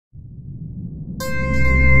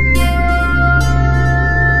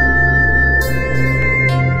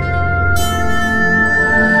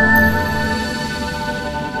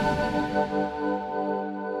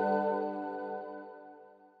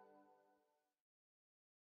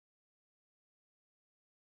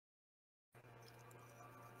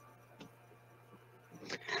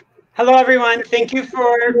Hello, everyone. Thank you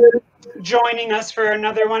for joining us for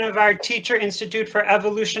another one of our Teacher Institute for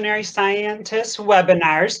Evolutionary Scientists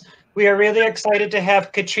webinars. We are really excited to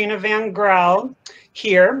have Katrina van Grouw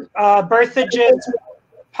here. Bertha just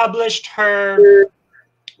published her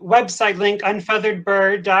website link,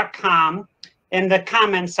 unfeatheredbird.com, in the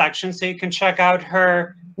comments section, so you can check out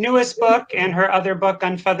her newest book and her other book,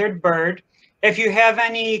 Unfeathered Bird. If you have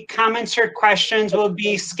any comments or questions, we'll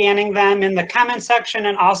be scanning them in the comment section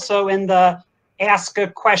and also in the Ask a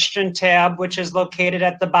Question tab, which is located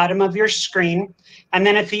at the bottom of your screen. And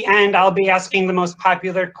then at the end, I'll be asking the most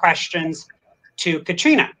popular questions to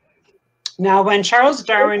Katrina. Now, when Charles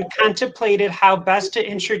Darwin contemplated how best to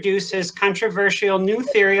introduce his controversial new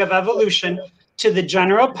theory of evolution to the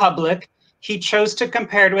general public, he chose to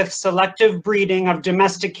compare it with selective breeding of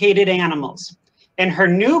domesticated animals. In her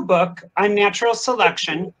new book, Unnatural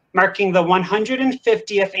Selection, marking the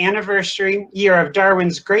 150th anniversary year of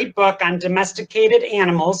Darwin's great book on domesticated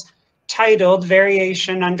animals, titled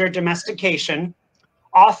Variation Under Domestication,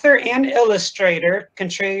 author and illustrator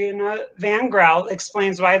Katrina van Grouw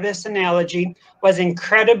explains why this analogy was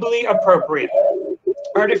incredibly appropriate.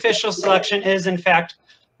 Artificial selection is, in fact,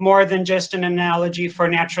 more than just an analogy for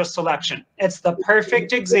natural selection. It's the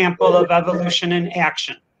perfect example of evolution in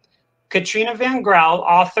action. Katrina van Grouw,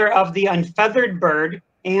 author of The Unfeathered Bird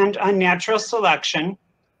and Unnatural Selection,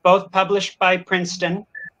 both published by Princeton,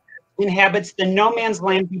 inhabits the no man's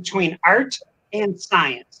land between art and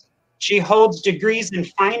science. She holds degrees in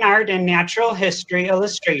fine art and natural history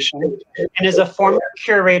illustration and is a former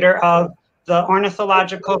curator of the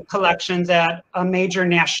ornithological collections at a major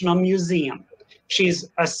national museum. She's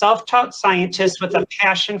a self-taught scientist with a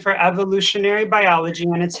passion for evolutionary biology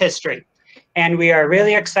and its history. And we are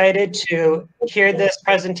really excited to hear this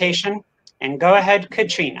presentation. And go ahead,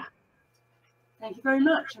 Katrina. Thank you very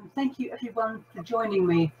much. And thank you everyone for joining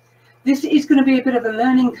me. This is going to be a bit of a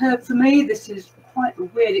learning curve for me. This is quite a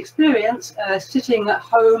weird experience, sitting at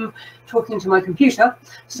home talking to my computer.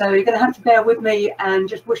 So you're going to have to bear with me and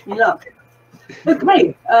just wish me luck.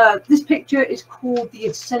 Okay, this picture is called The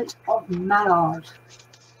Ascent of Mallard.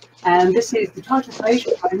 And this is the title page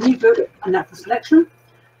of my new book, Unnatural Selection.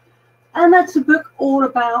 And that's a book all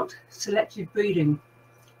about selective breeding.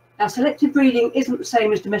 Now, selective breeding isn't the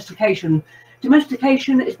same as domestication.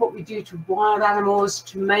 Domestication is what we do to wild animals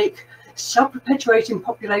to make self-perpetuating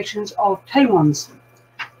populations of tame ones.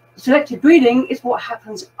 Selective breeding is what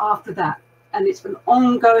happens after that. And it's an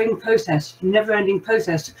ongoing process, never-ending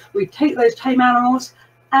process. We take those tame animals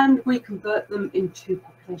and we convert them into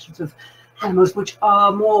populations of animals which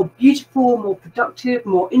are more beautiful, more productive,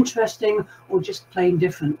 more interesting, or just plain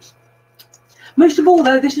different. Most of all,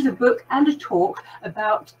 though, this is a book and a talk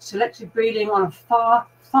about selective breeding on a far,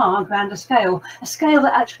 far grander scale, a scale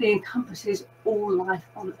that actually encompasses all life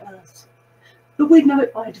on Earth. But we know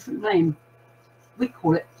it by a different name. We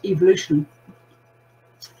call it evolution.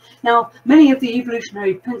 Now, many of the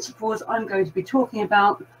evolutionary principles I'm going to be talking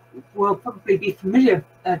about will probably be familiar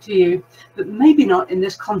to you, but maybe not in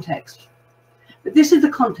this context. But this is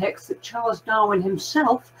the context that Charles Darwin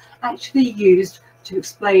himself actually used to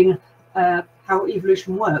explain how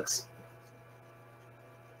evolution works.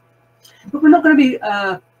 But we're not going to be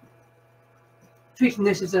treating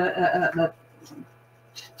this as a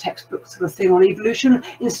textbook sort of thing on evolution.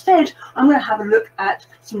 Instead, I'm going to have a look at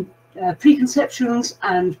some preconceptions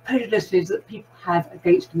and prejudices that people have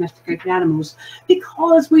against domesticated animals,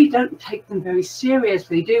 because we don't take them very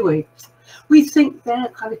seriously, do we? We think they're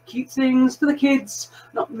kind of cute things for the kids,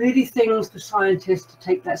 not really things for scientists to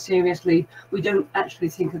take that seriously. We don't actually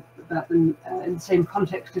think about them in the same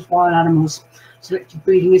context as wild animals. Selective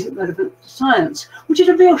breeding isn't relevant to science, which is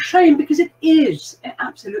a real shame, because it is. It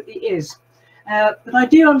absolutely is. But I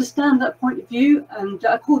do understand that point of view, and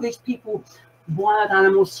I call these people wild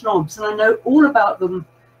animal snobs, and I know all about them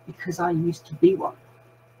because I used to be one.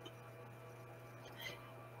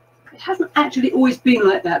 It hasn't actually always been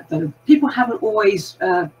like that, though. People haven't always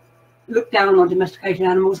looked down on domesticated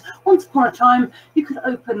animals. Once upon a time, you could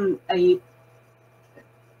open a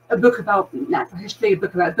book about natural history, a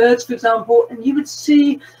book about birds, for example, and you would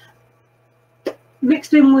see,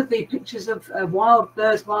 mixed in with the pictures of wild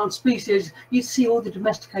birds, wild species, you'd see all the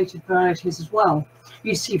domesticated varieties as well.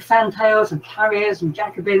 You'd see fantails and carriers and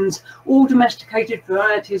Jacobins, all domesticated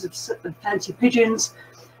varieties of fancy pigeons,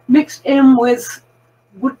 mixed in with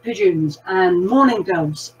wood pigeons and mourning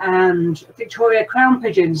doves and Victoria crown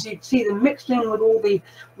pigeons. You'd see them mixed in with all the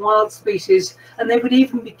wild species, and they would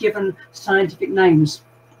even be given scientific names.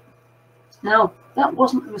 Now, that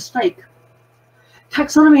wasn't a mistake.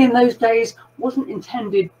 Taxonomy in those days wasn't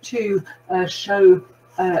intended to show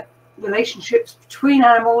relationships between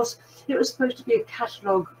animals. It was supposed to be a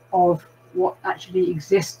catalogue of what actually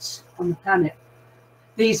exists on the planet.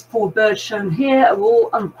 These 4 birds shown here are all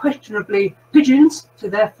unquestionably pigeons, so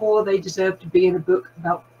therefore they deserve to be in a book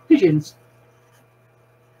about pigeons.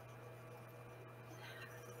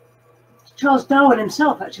 Charles Darwin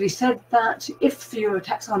himself actually said that if you're a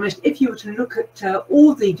taxonomist, if you were to look at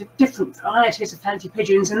all the different varieties of fancy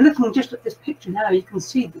pigeons, and looking just at this picture now, you can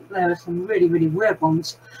see that there are some really, really weird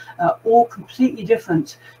ones, all completely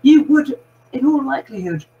different. You would, in all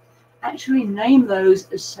likelihood, actually name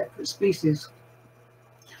those as separate species.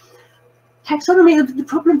 Taxonomy, the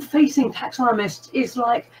problem facing taxonomists is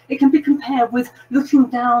like, it can be compared with looking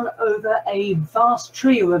down over a vast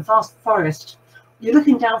tree or a vast forest. You're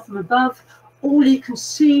looking down from above, all you can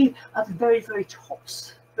see are the very, very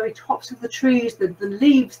tops of the trees, the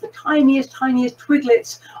leaves, the tiniest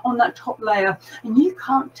twiglets on that top layer, and you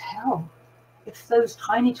can't tell if those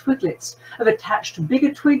tiny twiglets have attached to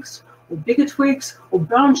bigger twigs or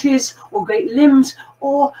branches or great limbs,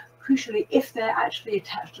 or crucially if they're actually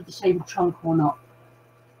attached to the same trunk or not.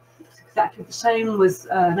 It's exactly the same with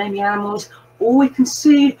naming animals. All we can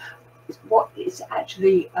see is what is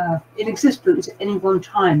actually in existence at any one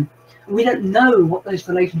time. We don't know what those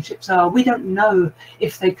relationships are. We don't know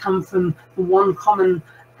if they come from one common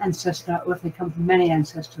ancestor or if they come from many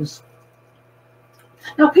ancestors.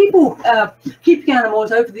 Now, people keeping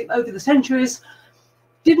animals over the centuries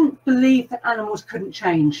didn't believe that animals couldn't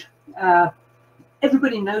change.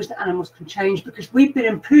 Everybody knows that animals can change because we've been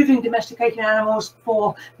improving domesticated animals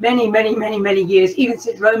for many years, even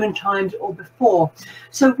since Roman times or before.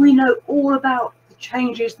 So we know all about the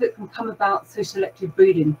changes that can come about through selective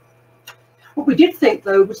breeding. What we did think,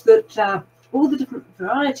 though, was that all the different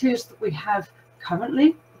varieties that we have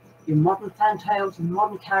currently, your modern fantails and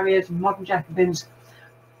modern carriers and modern Jacobins,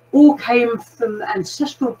 all came from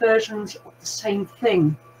ancestral versions of the same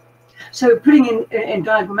thing. So putting in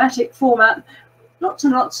diagrammatic format, lots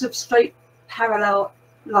and lots of straight parallel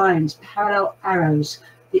lines, parallel arrows.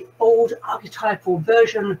 The old archetypal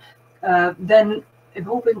version then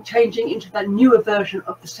evolving, changing into that newer version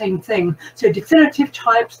of the same thing. So definitive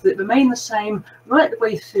types that remain the same right the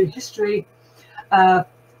way through history, so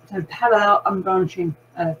parallel unbranching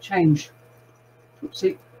change.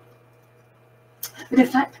 Oopsie. But in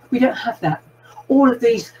fact, we don't have that. All of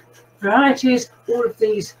these varieties, all of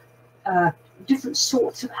these different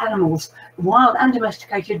sorts of animals, wild and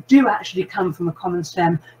domesticated, do actually come from a common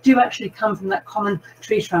stem, do actually come from that common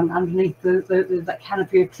tree trunk underneath that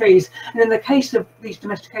canopy of trees. And in the case of these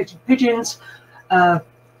domesticated pigeons,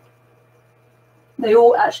 they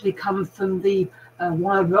all actually come from the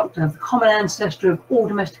wild rock dove, the common ancestor of all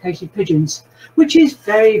domesticated pigeons, which is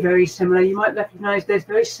very similar. You might recognize there's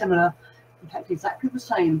very similar, in fact exactly the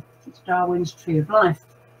same, it's Darwin's tree of life.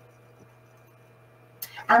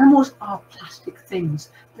 Animals are plastic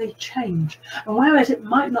things, they change, and whereas it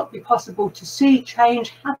might not be possible to see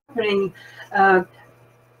change happening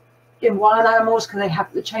in wild animals, because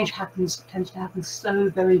the change tends to happen so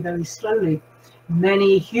very slowly,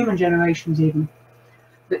 many human generations even.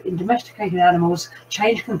 But in domesticated animals,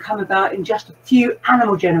 change can come about in just a few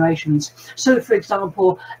animal generations. So for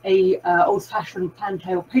example, a old-fashioned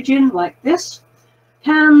fantail pigeon like this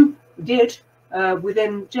did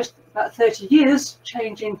within just about 30 years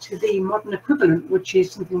change into the modern equivalent, which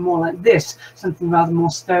is something more like this, something rather more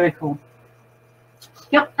spherical.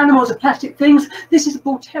 Yep, animals are plastic things. This is a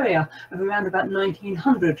bull terrier of around about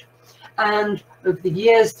 1900, and over the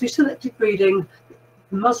years through selective breeding,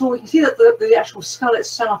 the muzzle, you can see that the actual skull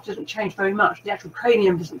itself doesn't change very much, the actual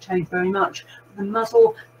cranium doesn't change very much. The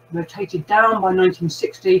muzzle rotated down by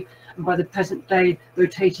 1960, and by the present day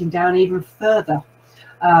rotating down even further.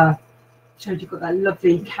 So you've got that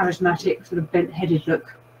lovely charismatic sort of bent-headed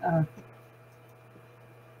look.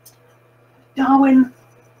 Darwin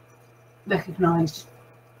recognised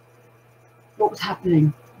what was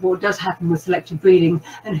happening, what does happen with selective breeding,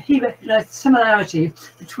 and he recognised the similarity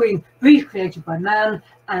between breeds created by man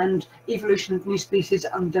and evolution of new species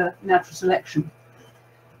under natural selection.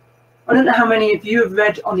 I don't know how many of you have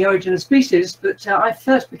read On the Origin of Species, but I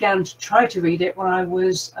first began to try to read it when I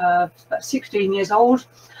was about 16 years old.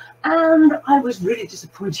 And I was really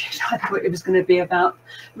disappointed. I thought it was going to be about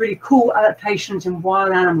really cool adaptations in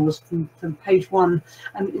wild animals from page one.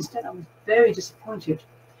 And instead I was very disappointed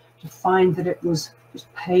to find that it was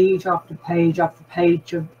just page after page after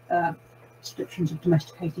page of descriptions of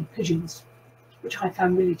domesticated pigeons, which I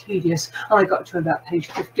found really tedious. And I got to about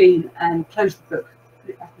page 15 and closed the book,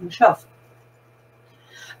 put it back on the shelf.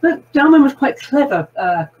 But Darwin was quite clever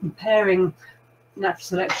comparing natural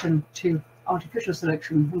selection to artificial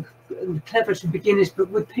selection, and clever to begin his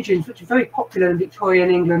book with pigeons, which is very popular in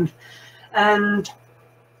Victorian England. And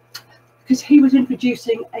because he was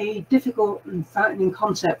introducing a difficult and frightening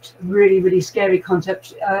concept, a really, really scary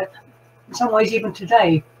concept, in some ways even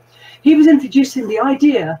today. He was introducing the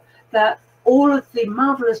idea that all of the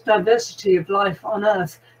marvelous diversity of life on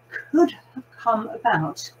Earth could have come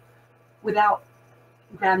about without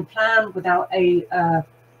a grand plan, without a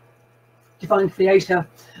divine creator.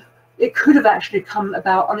 It could have actually come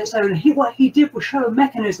about on its own. What he did was show a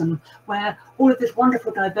mechanism where all of this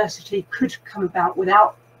wonderful diversity could come about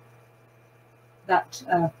without that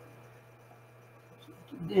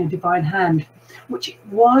divine hand, which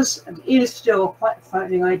was and is still quite a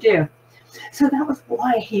frightening idea. So that was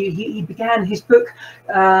why he began his book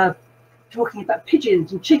talking about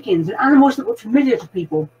pigeons and chickens and animals that were familiar to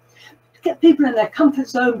people, to get people in their comfort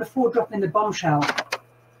zone before dropping the bombshell.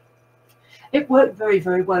 It worked very,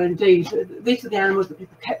 very well indeed. These are the animals that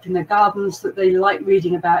people kept in their gardens that they liked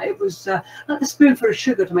reading about. It was like a spoonful of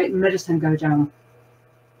sugar to make the medicine go down.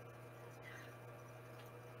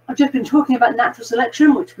 I've just been talking about natural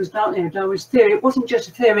selection, which was Darwin's theory. It wasn't just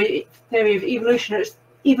a theory of evolution, it's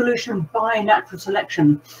evolution by natural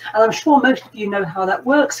selection. And I'm sure most of you know how that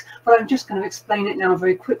works, but I'm just going to explain it now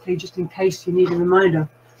very quickly, just in case you need a reminder.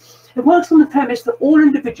 It works on the premise that all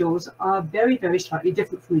individuals are very, very slightly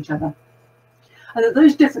different from each other, and that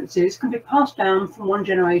those differences can be passed down from one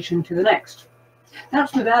generation to the next.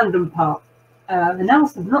 That's the random part. And now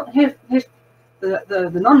the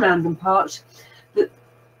non-random part, that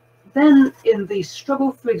then in the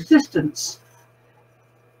struggle for existence,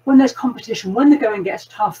 when there's competition, when the going gets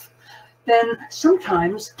tough, then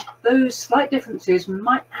sometimes those slight differences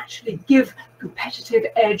might actually give competitive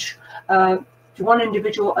edge to one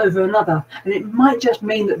individual over another. And it might just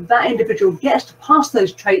mean that that individual gets to pass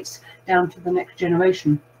those traits down to the next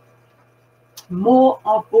generation. More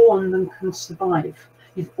are born than can survive.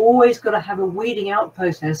 You've always got to have a weeding out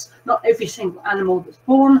process. Not every single animal that's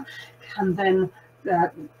born can then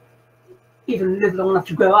even live long enough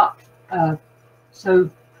to grow up. So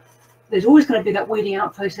there's always going to be that weeding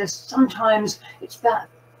out process. Sometimes it's that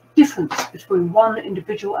difference between one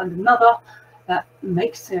individual and another that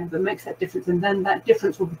makes that difference, and then that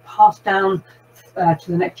difference will be passed down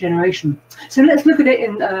to the next generation. So let's look at it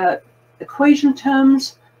in equation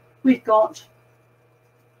terms. We've got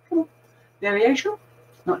variation,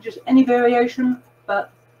 not just any variation,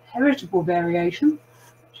 but heritable variation,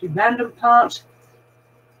 which is random part.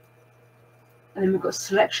 And then we've got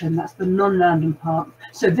selection, that's the non-random part.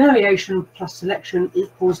 So variation plus selection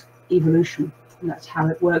equals evolution, and that's how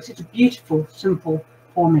it works. It's a beautiful, simple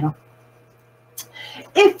formula.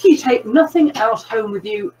 If you take nothing else home with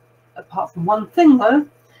you apart from one thing though,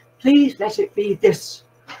 please let it be this: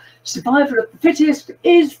 survival of the fittest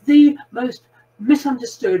is the most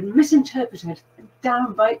misunderstood, misinterpreted, and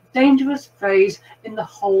downright dangerous phrase in the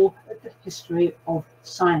whole of the history of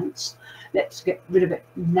science. Let's get rid of it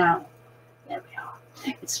now. There we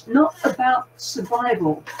are. It's not about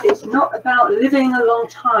survival. It's not about living a long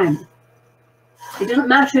time. It doesn't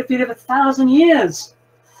matter if you live 1,000 years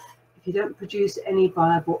if you don't produce any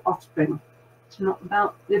viable offspring. It's not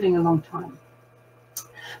about living a long time.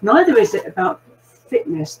 Neither is it about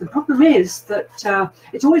fitness. The problem is that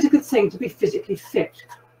it's always a good thing to be physically fit.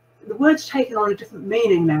 The word's taken on a different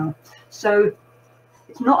meaning now. So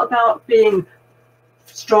it's not about being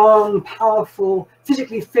strong, powerful,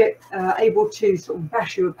 physically fit, able to sort of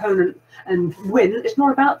bash your opponent and win. It's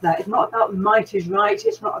not about that. It's not about might is right.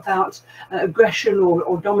 It's not about aggression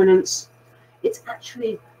or dominance. It's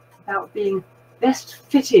actually about being best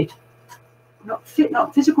fitted, not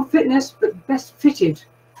physical fitness, but best fitted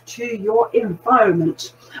to your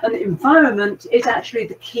environment. And the environment is actually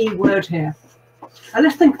the key word here. Now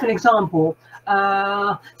let's think of an example.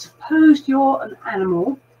 Suppose you're an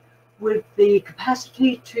animal with the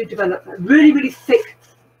capacity to develop a really, really thick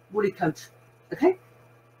woolly coat, okay?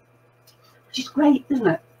 Which is great, isn't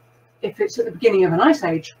it? If it's at the beginning of an ice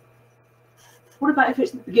age. What about if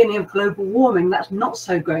it's at the beginning of global warming? That's not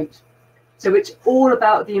so great. So it's all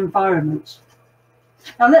about the environment.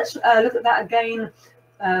 Now let's look at that again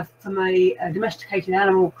from a domesticated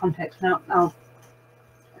animal context. Now,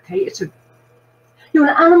 okay, you're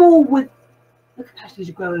an animal with the capacity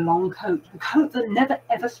to grow a long coat, a coat that never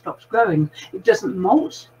ever stops growing. It doesn't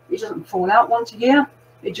molt, it doesn't fall out once a year,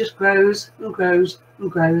 it just grows and grows and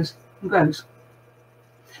grows and grows.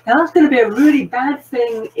 Now that's going to be a really bad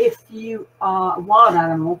thing if you are a wild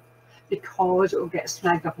animal, because it will get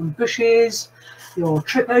snagged up on bushes, you'll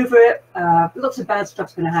trip over it, lots of bad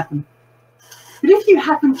stuff's going to happen. But if you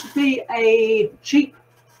happen to be a sheep,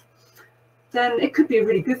 then it could be a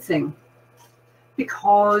really good thing.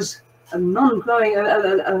 because a non-growing,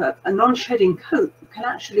 a non-shedding coat can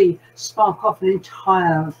actually spark off an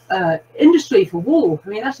entire industry for wool. I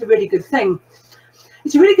mean, that's a really good thing.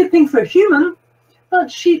 It's a really good thing for a human,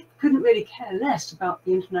 but sheep couldn't really care less about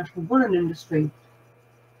the international woolen industry.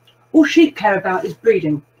 All sheep care about is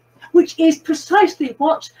breeding, which is precisely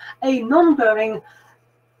what a non-growing,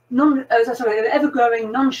 an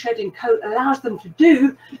ever-growing, non-shedding coat allows them to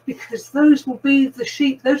do, because those will be the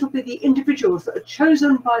sheep, those will be the individuals that are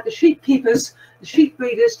chosen by the sheep keepers, the sheep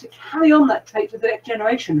breeders, to carry on that trait to the next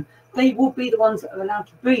generation. They will be the ones that are allowed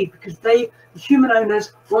to breed, because they, the human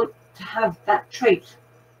owners, want to have that trait.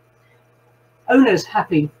 Owners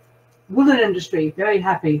happy, woolen industry very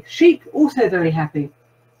happy, sheep also very happy.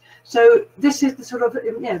 So this is the sort of,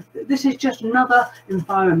 this is just another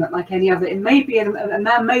environment like any other. It may be a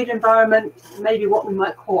man-made environment, maybe what we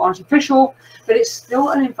might call artificial, but it's still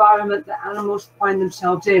an environment that animals find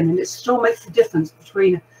themselves in, and it still makes the difference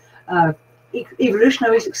between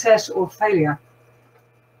evolutionary success or failure.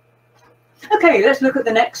 Okay, let's look at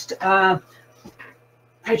the next.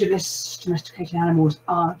 Prejudiced domesticated animals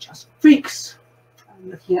are just freaks.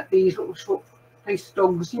 Looking at these little short-faced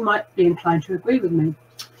dogs, you might be inclined to agree with me.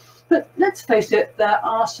 But let's face it, there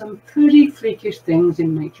are some pretty freakish things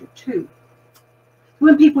in nature too.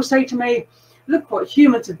 When people say to me, look what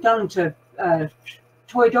humans have done to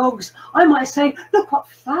toy dogs, I might say, look what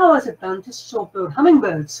flowers have done to soft-billed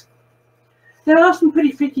hummingbirds. There are some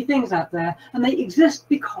pretty freaky things out there, and they exist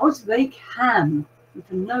because they can, and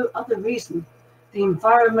for no other reason. The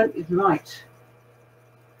environment is right.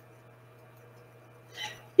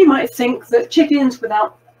 You might think that chickens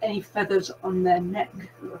without any feathers on their neck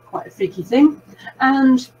are quite a freaky thing,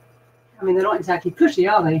 and I mean, they're not exactly pretty,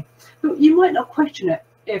 are they? But you might not question it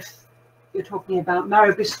if you're talking about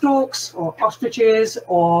marabou storks or ostriches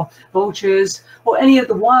or vultures or any of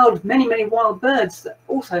the wild, many wild birds that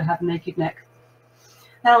also have a naked neck.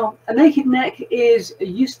 Now, a naked neck is a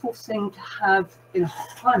useful thing to have in a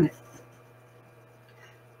hot climate.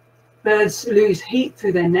 Birds lose heat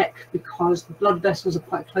through their neck because the blood vessels are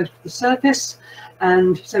quite close to the surface,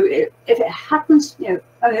 and so if it happens, it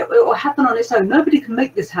will happen on its own. Nobody can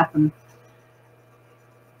make this happen.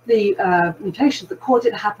 The mutations that cause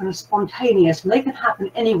it to happen are spontaneous, and they can happen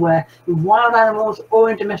anywhere, in wild animals or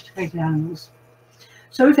in domesticated animals.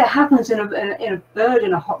 So if it happens in a bird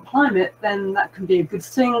in a hot climate, then that can be a good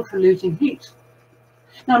thing for losing heat.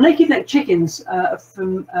 Now, naked-necked chickens are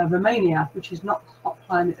from Romania, which is not a hot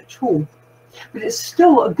climate at all, but it's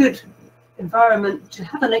still a good environment to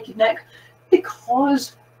have a naked neck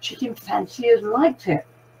because chicken fanciers liked it.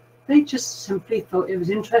 They just simply thought it was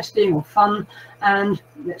interesting or fun, and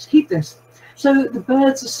let's keep this. So the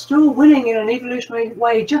birds are still winning in an evolutionary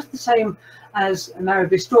way, just the same as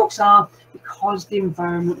marabou storks are, because the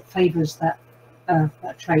environment favours that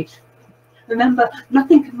trait. Remember,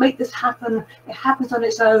 nothing can make this happen. It happens on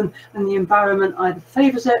its own, and the environment either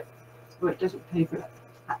favours it or it doesn't favour it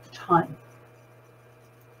at the time.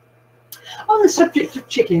 On the subject of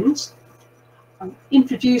chickens, I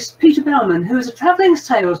introduced Peter Baumann, who was a travelling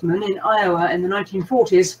salesman in Iowa in the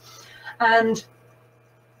 1940s, and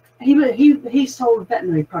he sold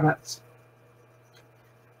veterinary products.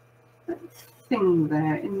 That thing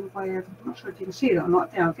there in the way of, I'm not sure if you can see that or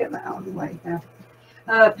not. Yeah, I'll get that out of the way there.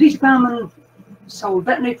 Peter Baumann sold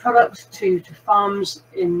veterinary products to farms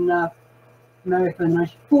in America in the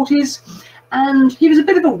 1940s, and he was a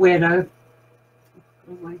bit of a weirdo.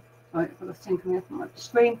 Sorry, I've got a thing coming up on my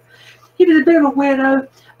screen. He was a bit of a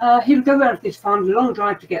weirdo. He would go around to these farms, a long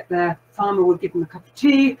drive to get there. Farmer would give him a cup of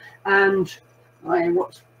tea, and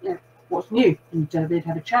what's new? And they'd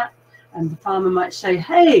have a chat, and the farmer might say,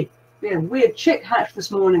 "Hey, we had a weird chick hatched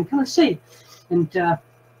this morning. Come and see." And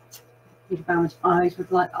Peter Baumann's eyes would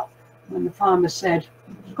light up when the farmer said,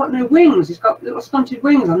 "He's got no wings. He's got little stunted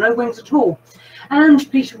wings or no wings at all." And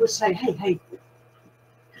Peter would say, "Hey, could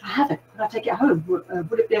I have it? Could I take it home?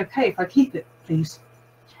 Would it be okay if I keep it, please?"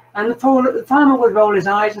 And the farmer would roll his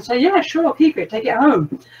eyes and say, "Yeah, sure, keep it, take it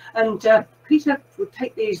home." And Peter would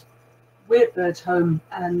take these weird birds home,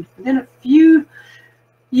 and within a few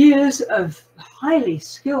years of highly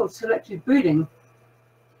skilled selective breeding,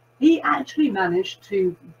 he actually managed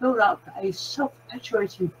to build up a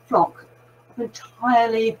self-perpetuating flock of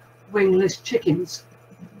entirely wingless chickens.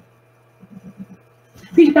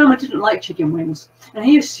 Peter Baumann didn't like chicken wings, and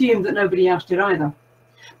he assumed that nobody else did either.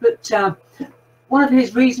 But one of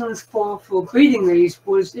his reasons for breeding these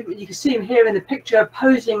was, you can see him here in the picture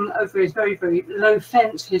posing over his very, very low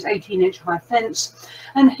fence, his 18-inch high fence,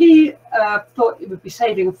 and he thought it would be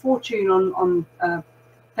saving a fortune on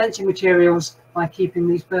fencing materials by keeping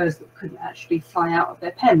these birds that couldn't actually fly out of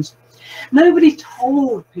their pens. Nobody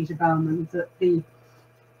told Peter Baumann that the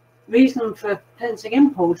reason for fencing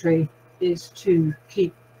in poultry is to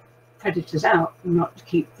keep predators out, not to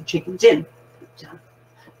keep the chickens in. But,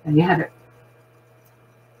 there you have it.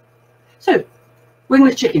 So,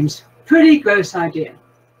 wingless chickens, pretty gross idea,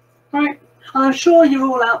 right? I'm sure you're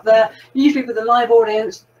all out there, usually with a live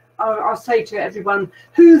audience. I'll say to everyone,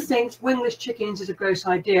 who thinks wingless chickens is a gross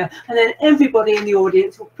idea? And then everybody in the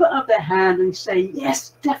audience will put up their hand and say,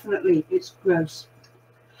 yes, definitely, it's gross.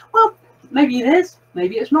 Well, maybe it is,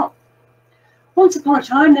 maybe it's not. Once upon a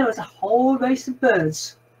time, there was a whole race of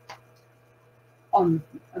birds on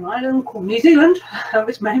an island called New Zealand,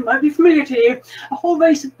 which might be familiar to you, a whole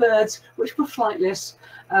race of birds which were flightless.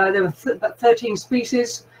 There were about 13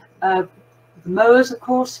 species, the moas, of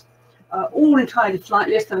course, all entirely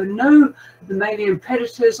flightless. There were no mammalian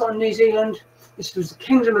predators on New Zealand. This was a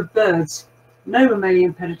kingdom of birds. No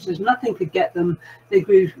mammalian predators, nothing could get them. They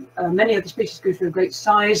grew, many of the species grew to a great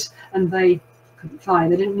size, and they couldn't fly.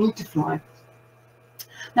 They didn't need to fly.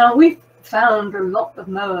 Now, we've found a lot of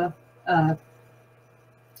moa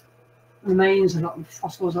remains, a lot of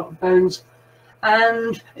fossils, a lot of bones,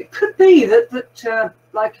 and it could be that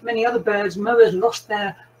like many other birds, moas lost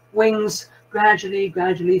their wings gradually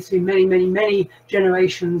through many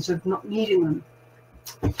generations of not needing them.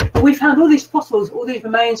 But we found all these fossils, all these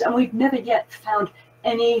remains, and we've never yet found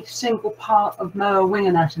any single part of moa wing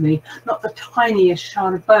anatomy, not the tiniest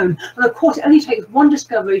shard of bone. And of course, it only takes one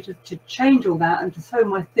discovery to change all that and to throw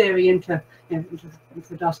my theory into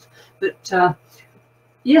the dust. But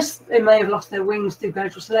yes, they may have lost their wings through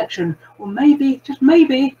gradual selection, or maybe, just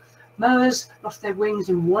maybe, moas lost their wings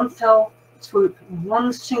in one fell swoop,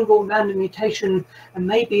 one single random mutation, and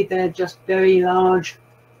maybe they're just very large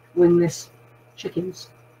wingless chickens.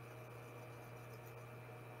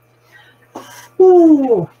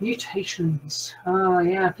 Oh, mutations. Oh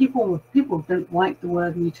yeah, people don't like the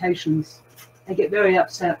word mutations. They get very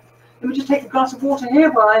upset. Let me just take a glass of water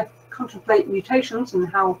here while I contemplate mutations and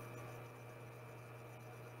how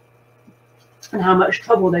much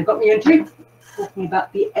trouble they got me into talking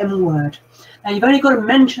about the M word. Now, you've only got to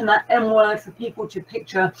mention that M word for people to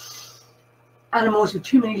picture animals with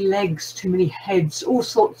too many legs, too many heads, all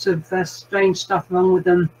sorts of strange stuff wrong with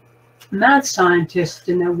them. Mad scientists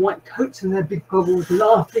in their white coats and their big goggles,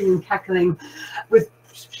 laughing and cackling, with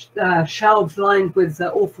shelves lined with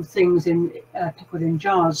awful things pickled in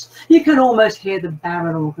jars. You can almost hear the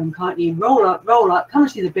barrel organ, can't you? Roll up, come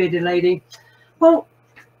see the bearded lady. Well,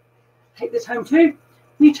 take this home too.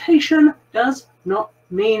 Mutation does not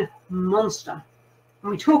mean monster.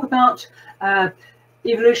 When we talk about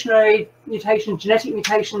evolutionary mutations, genetic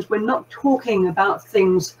mutations, we're not talking about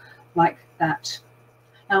things like that.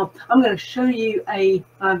 Now, I'm going to show you I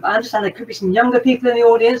understand there could be some younger people in the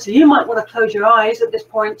audience, so you might want to close your eyes at this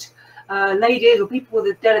point. Ladies or people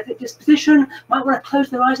with a delicate disposition might want to close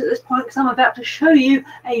their eyes at this point, because I'm about to show you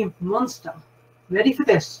a monster. Ready for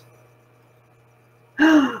this?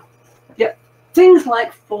 Yeah, things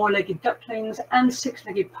like four-legged ducklings and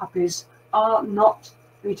six-legged puppies are not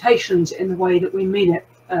mutations in the way that we mean it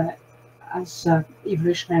as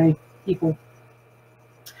evolutionary people.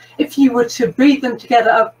 If you were to breed them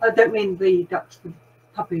together, I don't mean the ducks with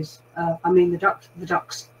puppies, I mean the ducks with the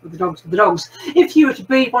ducks, with the dogs with the dogs. If you were to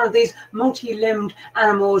breed one of these multi-limbed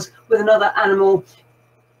animals with another animal,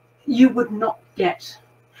 you would not get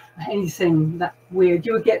anything that weird.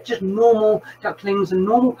 You would get just normal ducklings and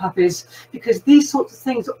normal puppies, because these sorts of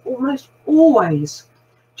things are almost always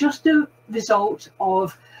just a result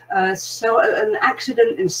of an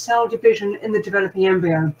accident in cell division in the developing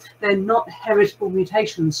embryo. They're not heritable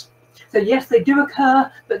mutations. So yes, they do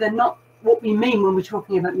occur, but they're not what we mean when we're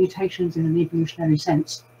talking about mutations in an evolutionary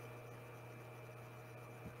sense.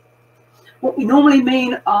 What we normally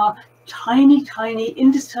mean are tiny,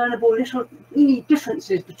 indiscernible little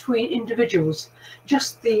differences between individuals.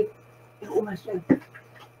 Just the almost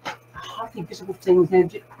hardly visible things,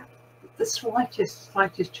 the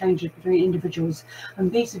slightest changes between individuals,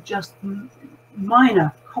 and these are just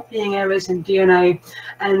minor copying errors in DNA,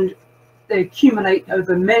 and they accumulate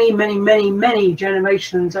over many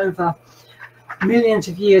generations, over millions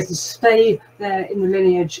of years, and stay there in the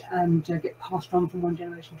lineage and get passed on from one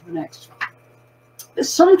generation to the next. But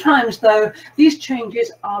sometimes, though, these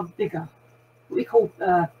changes are bigger, what we call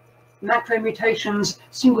macro mutations,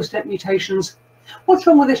 single-step mutations. What's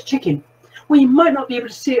wrong with this chicken? Well, you might not be able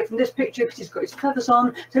to see it from this picture because he's got his feathers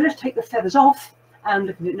on, so let's take the feathers off and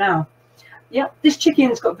look at it now. Yeah, this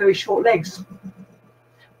chicken's got very short legs.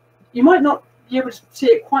 You might not be able to see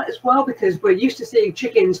it quite as well, because we're used to seeing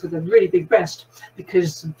chickens with a really big breast,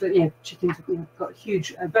 because chickens have got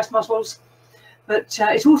huge breast muscles. But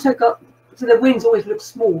it's also got, so the wings always look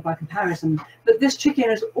small by comparison, but this chicken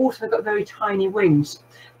has also got very tiny wings.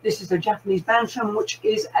 This is a Japanese bantam, which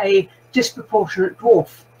is a disproportionate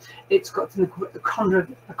dwarf. It's got something called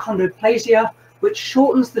achondroplasia, which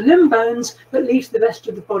shortens the limb bones but leaves the rest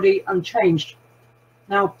of the body unchanged.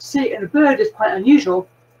 Now, to see it in a bird is quite unusual.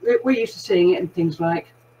 We're used to seeing it in things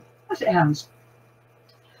like basset hounds.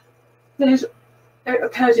 It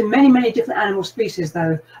occurs in many, many different animal species,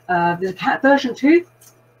 though. There's a cat version too.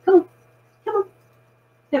 Come on.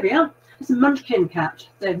 There we are. It's a munchkin cat.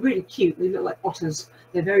 They're really cute. They look like otters.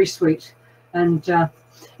 They're very sweet. And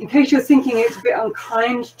in case you're thinking it's a bit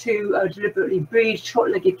unkind to deliberately breed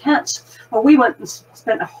short-legged cats, well, we went and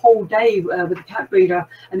spent a whole day with a cat breeder,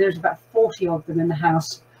 and there was about 40 of them in the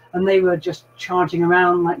house, and they were just charging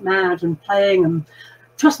around like mad and playing. And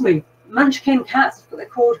trust me, munchkin cats, that's what they're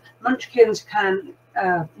called. Munchkins can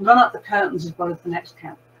run up the curtains as well as the next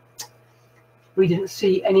cat. We didn't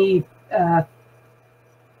see anything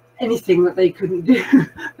that they couldn't do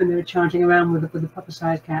when they were charging around with the proper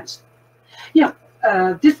sized cats. Yeah,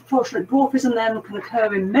 disproportionate dwarfism then can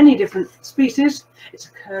occur in many different species. It's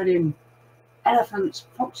occurred in elephants,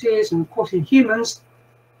 foxes, and of course in humans.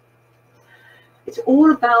 It's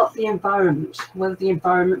all about the environment, whether the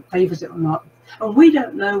environment favours it or not. And we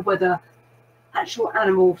don't know whether actual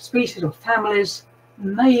animal species or families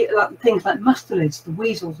may, like things like mustelids, the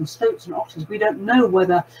weasels and stoats and otters, we don't know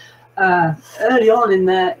whether early on in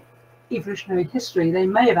their evolutionary history they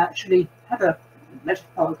may have actually had a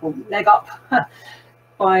metaphorical leg up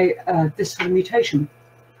by this sort of mutation.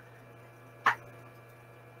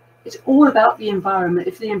 It's all about the environment.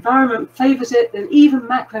 If the environment favours it, then even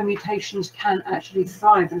macro mutations can actually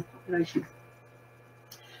thrive in a population.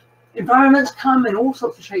 Environments come in all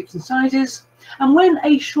sorts of shapes and sizes, and when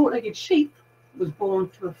a short-legged sheep was born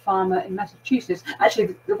to a farmer in Massachusetts,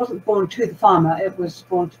 actually it wasn't born to the farmer, it was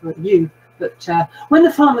born to a ewe, but when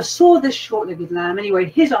the farmer saw this short-legged lamb, anyway,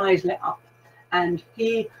 his eyes lit up, and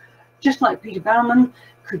he, just like Peter Baumann,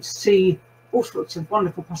 could see all sorts of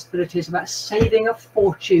wonderful possibilities about saving a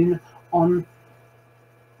fortune on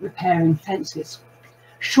repairing fences.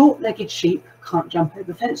 Short-legged sheep can't jump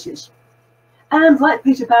over fences. And like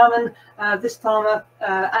Peter Baumann, this farmer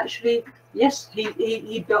actually, yes,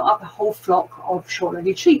 he built up a whole flock of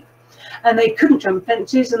short-legged sheep. And they couldn't jump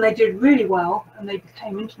fences, and they did really well, and they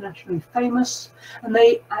became internationally famous, and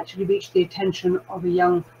they actually reached the attention of a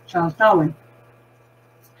young Charles Darwin.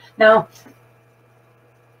 Now,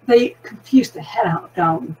 they confused the hell out of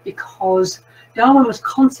Darwin, because Darwin was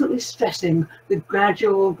constantly stressing the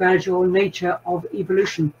gradual nature of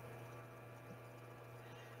evolution.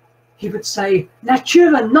 He would say,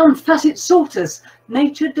 "Natura non facit saltus,"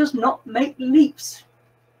 nature does not make leaps.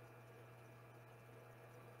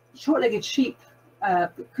 Short-legged sheep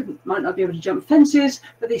might not be able to jump fences,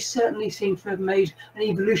 but they certainly seem to have made an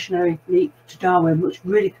evolutionary leap to Darwin, which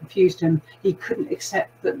really confused him. He couldn't accept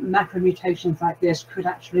that macromutations like this could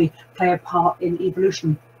actually play a part in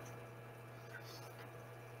evolution.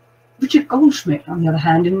 Richard Goldschmidt, on the other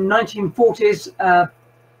hand, in the 1940s,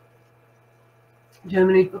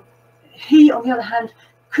 Germany, he, on the other hand,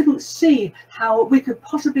 couldn't see how we could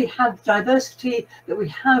possibly have diversity that we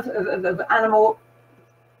have of animal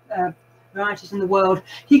varieties in the world.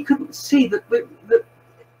 He couldn't see that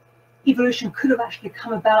evolution could have actually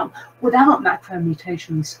come about without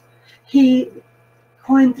macromutations. He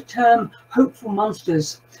coined the term hopeful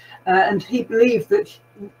monsters, and he believed that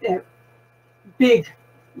big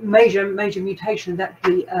major mutations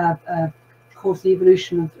actually caused the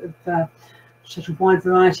evolution of such a wide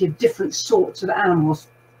variety of different sorts of animals.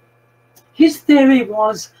 His theory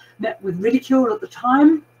was met with ridicule at the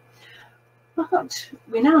time, but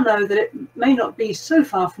we now know that it may not be so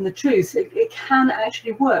far from the truth. It can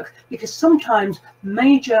actually work, because sometimes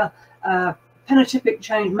major phenotypic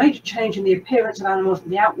change, major change in the appearance of animals,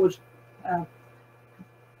 the outward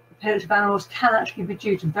appearance of animals, can actually be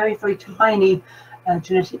due to very, very tiny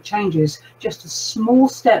genetic changes. Just a small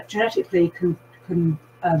step genetically can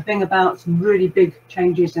bring about some really big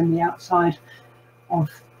changes in the outside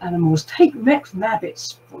of animals. Take Rex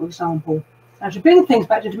rabbits, for example. Now, to bring things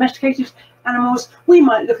back to domesticated animals, we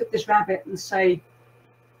might look at this rabbit and say,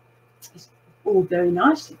 it's all very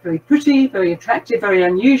nice, very pretty, very attractive, very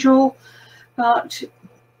unusual, but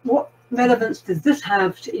what relevance does this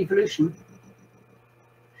have to evolution?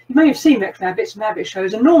 You may have seen Rex rabbits and rabbit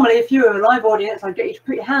shows, and normally if you were a live audience, I'd get you to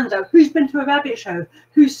put your hands up. Who's been to a rabbit show?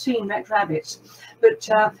 Who's seen Rex rabbits? But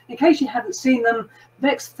in case you haven't seen them,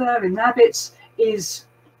 Rex fur in rabbits is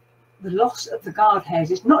the loss of the guard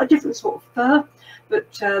hairs. It's not a different sort of fur,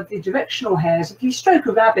 but the directional hairs. If you stroke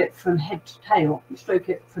a rabbit from head to tail, you stroke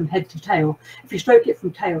it from head to tail. If you stroke it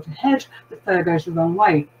from tail to head, the fur goes the wrong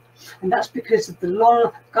way. And that's because of the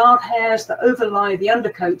long guard hairs that overlie the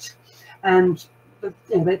undercoat, and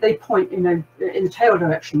they point in the tail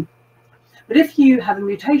direction. But if you have a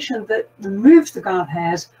mutation that removes the guard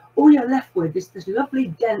hairs, all you're left with is this lovely,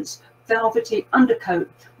 dense, velvety undercoat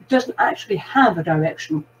that doesn't actually have a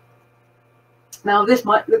direction. Now, this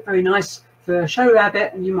might look very nice for a show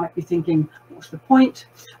rabbit, and you might be thinking, what's the point?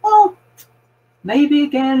 Well, maybe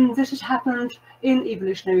again, this has happened in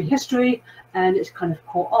evolutionary history, and it's kind of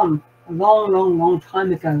caught on a long, long, long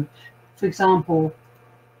time ago. For example,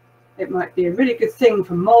 it might be a really good thing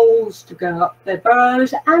for moles to go up their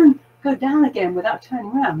burrows and go down again without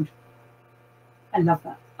turning around. I love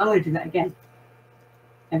that. I'm going to do that again.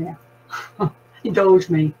 There we are. Indulge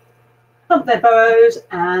me. Up their burrows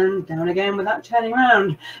and down again without turning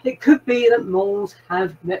around. It could be that moles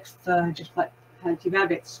have mixed fur just like fancy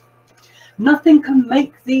rabbits. Nothing can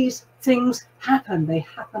make these things happen. They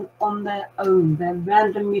happen on their own. They're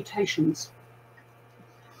random mutations.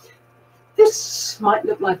 This might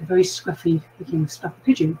look like a very scruffy looking stuffed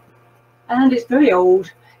pigeon, and it's very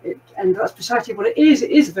old, and that's precisely what it is. It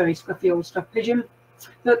is a very scruffy old stuffed pigeon.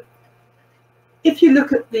 But if you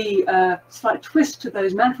look at the slight twist to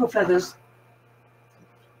those mantle feathers,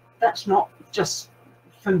 that's not just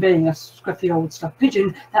from being a scruffy old stuffed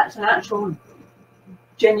pigeon. That's an actual,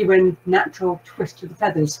 genuine, natural twist to the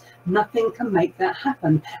feathers. Nothing can make that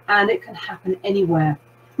happen, and it can happen anywhere.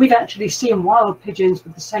 We've actually seen wild pigeons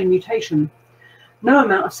with the same mutation. No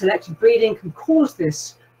amount of selective breeding can cause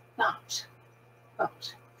this,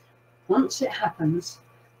 but once it happens,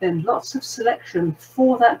 then lots of selection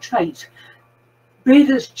for that trait.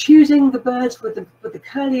 Breeders choosing the birds with the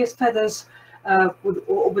curliest feathers,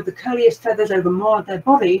 with the curliest feathers over more of their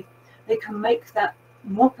body, they can make that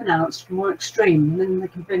more pronounced, more extreme, and then they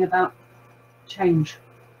can bring about change.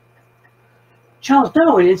 Charles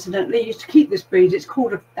Darwin, incidentally, used to keep this breed. It's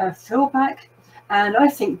called a fillback, and I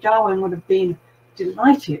think Darwin would have been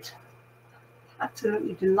delighted,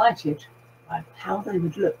 absolutely delighted, by how they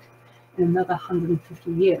would look in another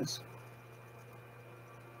 150 years.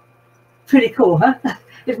 Pretty cool, huh?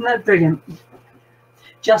 Isn't that brilliant?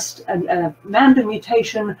 Just a random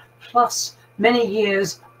mutation plus many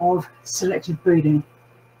years of selective breeding.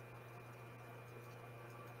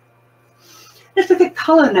 Let's look at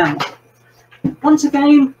colour now. Once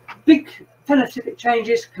again, big phenotypic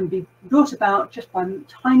changes can be brought about just by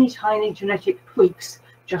tiny, tiny genetic tweaks.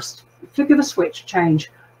 Just a flick of a switch,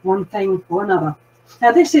 change one thing or another.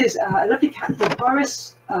 Now, this is a lovely cat called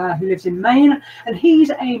Boris, who lives in Maine, and he's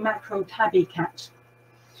a mackerel tabby cat.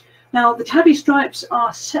 Now, the tabby stripes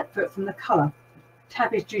are separate from the colour.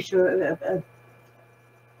 Tabby is due to a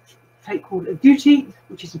trait called agouti,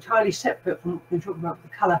 which is entirely separate from what we're talking about the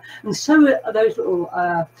colour. And so are those little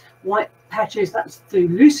white patches. That's through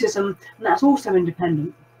leucism, and that's also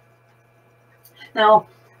independent. Now,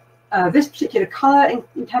 this particular colour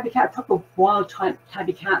in tabby cat, proper wild type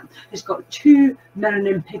tabby cat, has got 2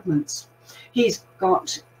 melanin pigments. He's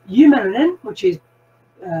got eumelanin, which is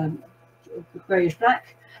greyish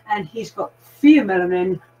black, and he's got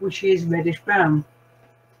pheomelanin, which is reddish brown.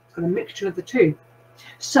 It's got a mixture of the two.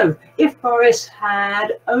 So if Boris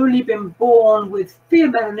had only been born with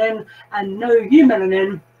pheomelanin and no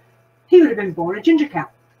eumelanin, he would have been born a ginger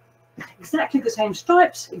cat. Exactly the same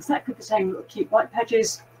stripes, exactly the same little cute white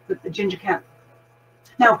patches, but the ginger cat.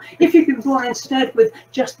 Now, if he'd been born instead with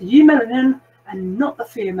just the eumelanin and not the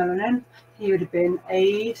pheomelanin, he would have been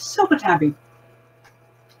a silver tabby.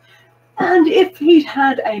 And if he'd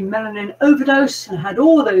had a melanin overdose and had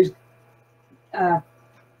all those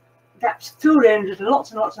gaps filled in, just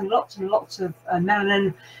lots and lots and lots and lots of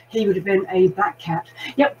melanin, he would have been a black cat.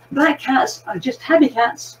 Yep, black cats are just tabby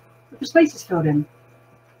cats with the spaces filled in.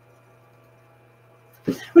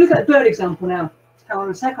 We'll look at a bird example now. Hang on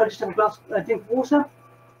a sec, I'll just have a glass, drink of water.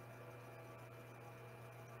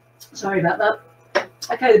 Sorry about that.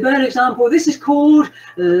 Okay, the bird example, this is called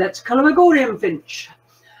Let's Colour a Gordian Finch.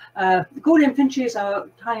 The Gordian finches are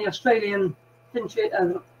tiny Australian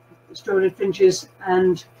finches,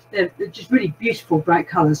 and they're just really beautiful bright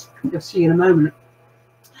colours, you'll see in a moment.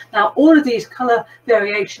 Now, all of these colour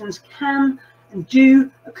variations can and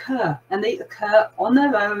do occur, and they occur on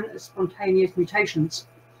their own as spontaneous mutations.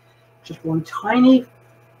 Just one tiny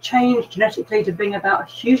change genetically to bring about a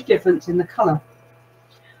huge difference in the colour.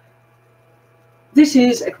 This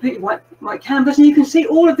is a completely white canvas, and you can see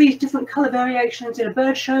all of these different colour variations in a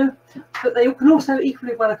bird show, but they can also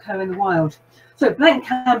equally well occur in the wild. So blank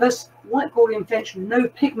canvas, white Gaulian finch, no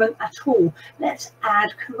pigment at all. Let's add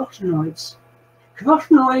carotenoids.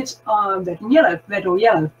 Carotenoids are red and yellow, red or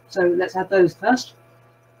yellow. So let's add those first.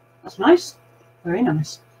 That's nice, very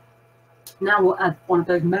nice. Now we'll add one of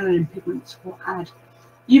those melanin pigments. We'll add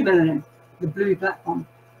eumelanin, the blue-black one.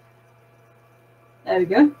 There we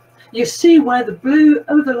go. You see where the blue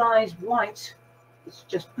overlies white, it's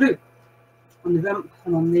just blue on the rump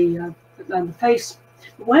and on the face.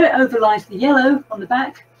 But where it overlies the yellow on the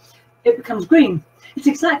back, it becomes green. It's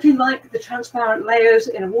exactly like the transparent layers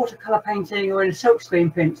in a watercolour painting or in a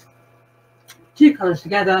silkscreen print. Two colours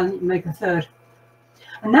together and you make a third.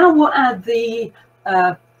 And now we'll add the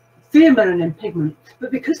pheomelanin pigment, but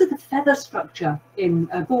because of the feather structure in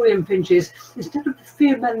Gaulian finches, instead of the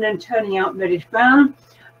pheomelanin turning out reddish brown,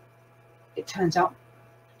 it turns out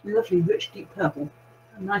lovely rich deep purple.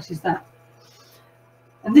 How nice is that?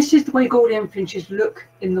 And this is the way Gaulian finches look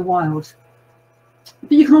in the wild.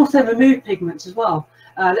 But you can also remove pigments as well.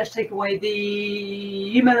 Let's take away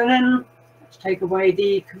the eumelanin, let's take away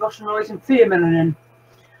the carotenoids and pheomelanin.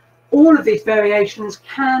 All of these variations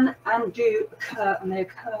can and do occur, and they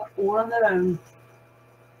occur all on their own.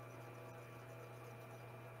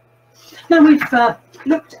 Now we've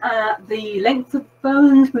looked at the length of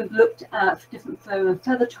bones, we've looked at different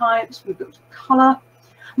feather types, we've looked at colour.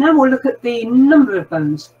 Now we'll look at the number of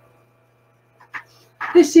bones.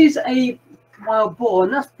 This is a wild boar,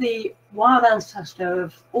 and that's the wild ancestor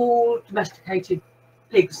of all domesticated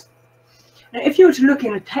pigs. Now, if you were to look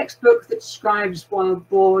in a textbook that describes wild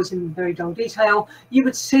boars in very dull detail, you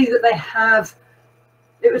would see that they have,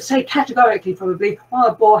 it would say categorically probably,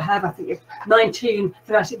 wild boar have, I think it's 19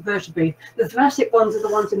 thoracic vertebrae. The thoracic ones are the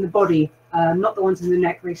ones in the body, not the ones in the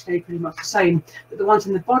neck, they stay pretty much the same. But the ones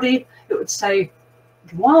in the body, it would say,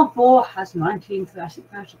 the wild boar has 19 thoracic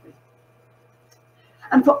vertebrae.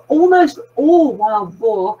 And for almost all wild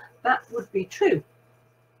boar, that would be true.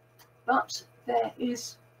 But there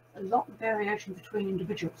is a lot of variation between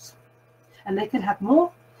individuals, and they can have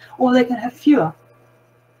more or they can have fewer.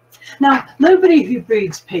 Now, nobody who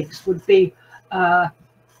breeds pigs would be it'd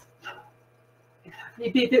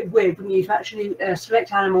be a bit weird, wouldn't you, to actually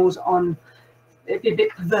select animals on, it'd be a bit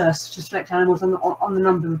perverse to select animals on the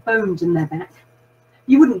number of bones in their back.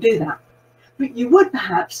 You wouldn't do that. But you would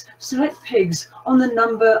perhaps select pigs on the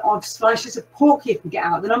number of slices of pork you can get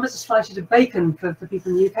out, the numbers of slices of bacon for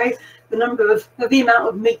people in the UK, the number of the amount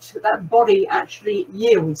of meat that body actually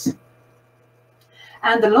yields.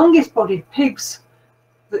 And the longest bodied pigs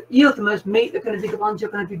that yield the most meat are going to be the ones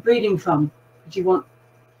you're going to be breeding from, because you want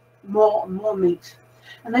more and more meat.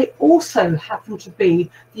 And they also happen to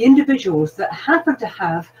be the individuals that happen to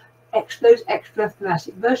have those extra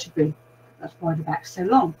thoracic vertebrae. That's why the back's so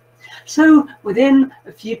long. So within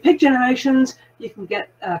a few pig generations, you can get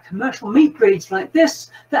commercial meat breeds like this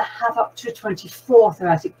that have up to 24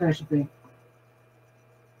 thoracic vertebrae.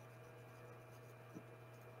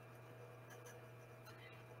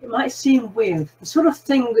 It might seem weird, the sort of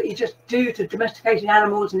thing that you just do to domesticated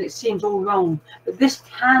animals and it seems all wrong, but this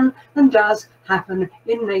can and does happen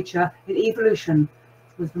in nature, in evolution,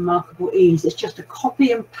 with remarkable ease. It's just a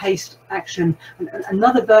copy and paste action. And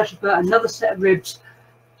another vertebra, another set of ribs,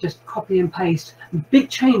 just copy and paste. And big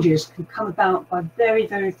changes can come about by very,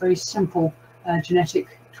 very, very simple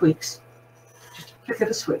genetic tweaks. Just a flick of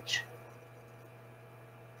a switch.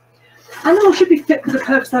 Animals should be fit for the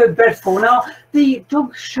purpose they were bred for. Now, the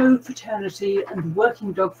dog show fraternity and the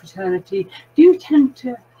working dog fraternity do tend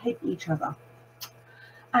to hate each other.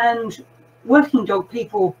 And working dog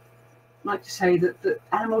people like to say that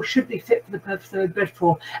animals should be fit for the purpose they were bred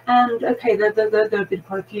for. And okay, there have been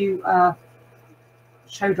quite a few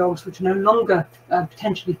show dogs which are no longer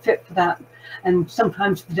potentially fit for that, and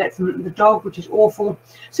sometimes to the detriment of the dog, which is awful.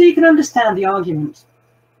 So you can understand the argument.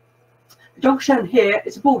 The dog shown here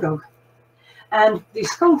is a bulldog, and the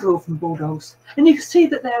skulls are all from bulldogs, and you can see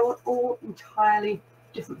that they're all entirely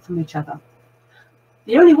different from each other.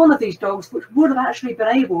 The only one of these dogs which would have actually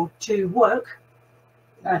been able to work,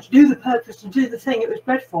 to do the purpose, to do the thing it was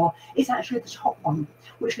bred for, is actually the top one,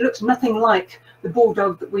 which looks nothing like the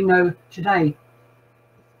bulldog that we know today.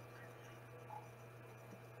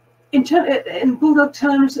 In bulldog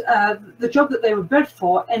terms, the job that they were bred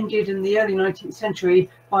for ended in the early 19th century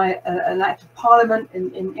by an act of parliament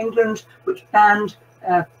in England, which banned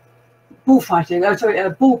bullfighting,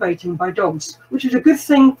 bull baiting by dogs, which is a good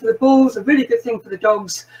thing for the bulls, a really good thing for the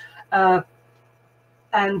dogs,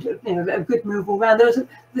 and a good move all round.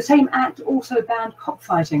 The same act also banned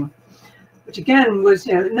cockfighting, which again was,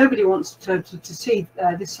 nobody wants to see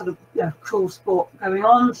this sort of cruel sport going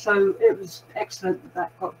on, so it was excellent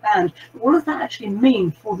that got banned. But what does that actually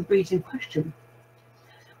mean for the breeds in question?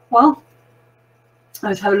 Well,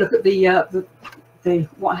 let's have a look at the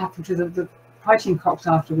what happened to the fighting cocks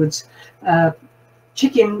afterwards.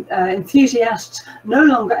 Chicken enthusiasts no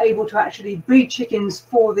longer able to actually breed chickens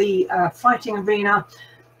for the fighting arena,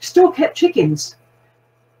 still kept chickens,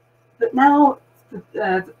 but now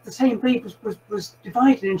the same breed was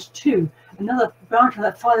divided into two, another branch of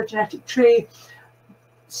that phylogenetic tree.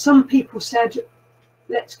 Some people said,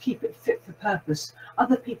 let's keep it fit for purpose.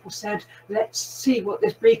 Other people said, let's see what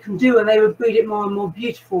this breed can do, and they would breed it more and more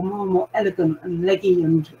beautiful, more and more elegant and leggy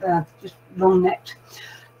and just long-necked.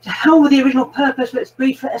 To hell with the original purpose, let's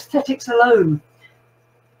breed for aesthetics alone,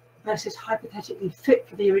 versus hypothetically fit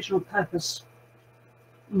for the original purpose.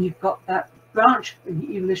 And you've got that branch in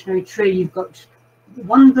the evolutionary tree, you've got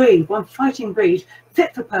one breed, one fighting breed,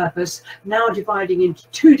 fit for purpose, now dividing into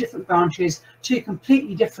two different branches, two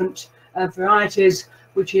completely different varieties,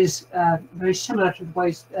 which is very similar to the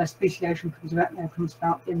way speciation comes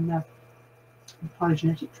about in the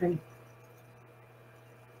phylogenetic tree.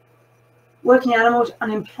 Working animals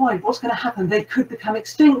unemployed, what's going to happen? They could become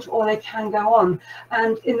extinct or they can go on.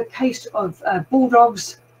 And in the case of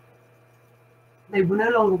bulldogs, they were no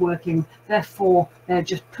longer working, therefore they're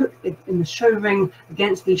just put in the show ring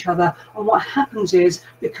against each other. And what happens is,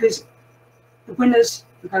 because the winners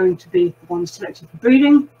are going to be the ones selected for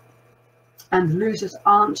breeding and the losers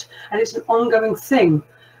aren't, and it's an ongoing thing.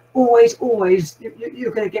 Always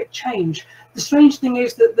you're going to get change. The strange thing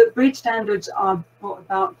is that the breed standards are brought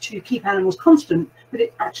about to keep animals constant, but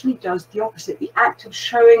it actually does the opposite. The act of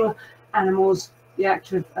showing animals, the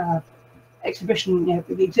act of exhibition,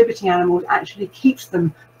 the exhibiting animals, actually keeps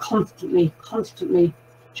them constantly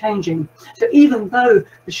changing. So even though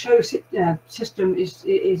the show system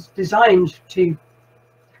is designed to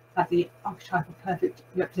have the archetypal perfect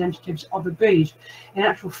representatives of a breed, in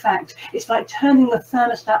actual fact it's like turning the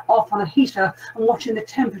thermostat off on a heater and watching the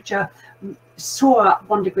temperature soar up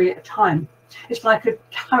 1 degree at a time. It's like a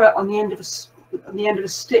carrot on the end of a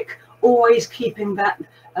stick, always keeping that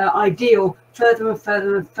ideal further and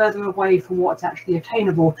further and further away from what's actually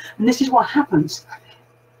attainable. And this is what happens.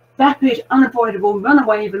 Rapid, unavoidable,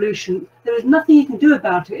 runaway evolution. There is nothing you can do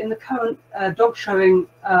about it in the current dog showing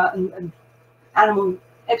and animal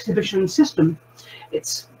exhibition system.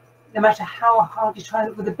 It's no matter how hard you try,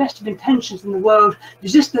 with the best of intentions in the world,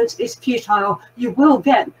 resistance is futile. You will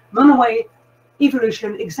get runaway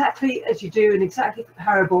evolution exactly as you do and exactly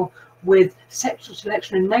comparable with sexual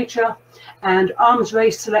selection in nature and arms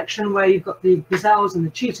race selection, where you've got the gazelles and the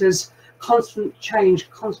cheetahs, constant change,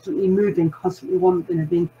 constantly moving, constantly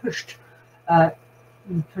being pushed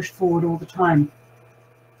forward all the time.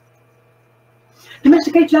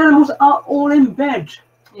 Domesticated animals are all in bed.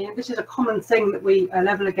 This is a common thing that we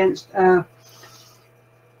level against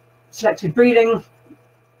selective breeding,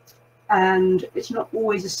 and it's not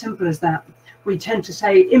always as simple as that. We tend to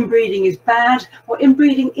say inbreeding is bad. Well,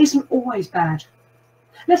 inbreeding isn't always bad.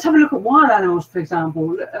 Let's have a look at wild animals, for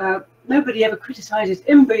example. Nobody ever criticizes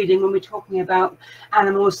inbreeding when we're talking about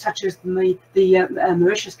animals such as the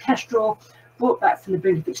Mauritius kestrel, brought back from the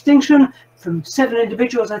brink of extinction, from 7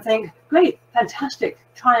 individuals, I think. Great, fantastic,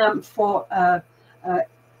 triumph for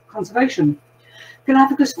conservation.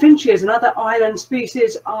 Galapagos finches and other island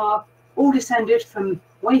species are all descended from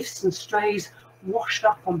waifs and strays washed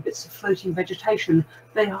up on bits of floating vegetation.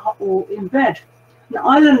 They are all inbred. And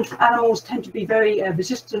island animals tend to be very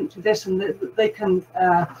resistant to this, and they can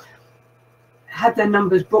have their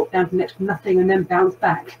numbers brought down to next to nothing and then bounce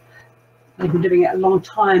back. They've been doing it a long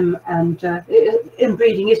time, and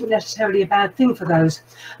inbreeding isn't necessarily a bad thing for those.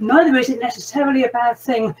 Neither is it necessarily a bad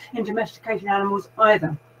thing in domesticated animals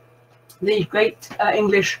either. The great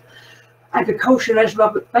English agriculturalist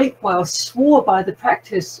Robert Bakewell swore by the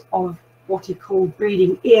practice of what he called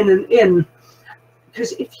breeding in and in,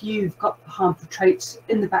 because if you've got harmful traits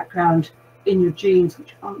in the background in your genes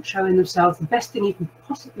which aren't showing themselves, the best thing you can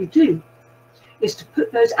possibly do is to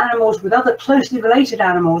put those animals with other closely related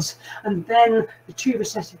animals, and then the two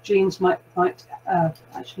recessive genes might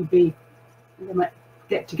actually be, they might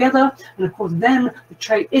get together, and of course then the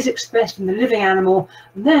trait is expressed in the living animal,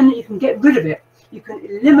 and then you can get rid of it. You can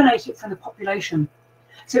eliminate it from the population.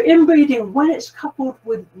 So inbreeding, when it's coupled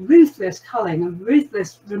with ruthless culling and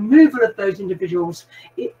ruthless removal of those individuals,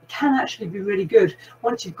 it can actually be really good.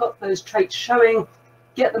 Once you've got those traits showing,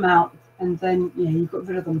 get them out, and then you've got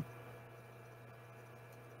rid of them.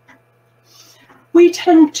 We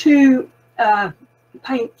tend to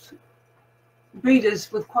paint breeders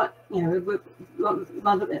with quite,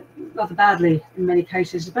 rather badly in many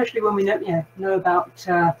cases, especially when we know about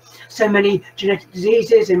so many genetic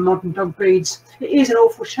diseases in modern dog breeds. It is an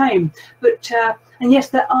awful shame, but and yes,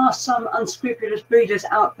 there are some unscrupulous breeders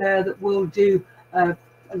out there that will do a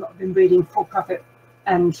lot of inbreeding for profit.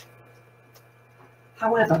 And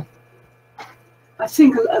however, I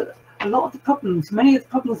think a lot of the problems, many of the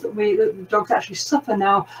problems that the dogs actually suffer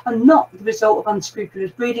now are not the result of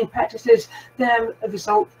unscrupulous breeding practices. They're a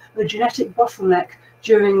result of a genetic bottleneck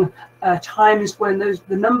during times when the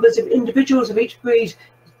numbers of individuals of each breed is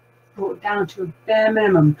brought down to a bare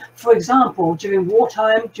minimum. For example, during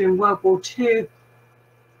wartime, during World War II,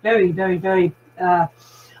 very, very, very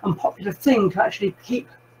unpopular thing to actually keep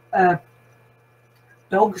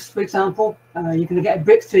dogs, for example. You're going to get a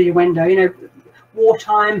brick through your window,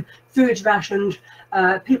 wartime, food's rationed,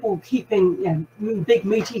 people keeping big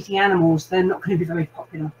meat-eating animals, they're not going to be very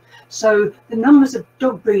popular. So the numbers of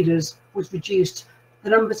dog breeders was reduced, the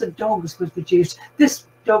numbers of dogs was reduced. This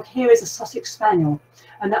dog here is a Sussex Spaniel,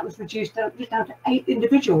 and that was reduced down to 8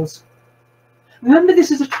 individuals. Remember,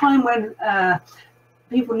 this is a time when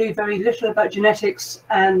people knew very little about genetics,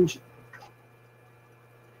 and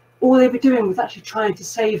all they were doing was actually trying to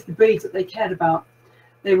save the breeds that they cared about.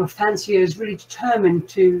 They were fanciers, really determined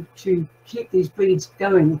to keep these breeds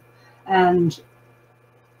going. And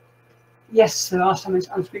yes, there are some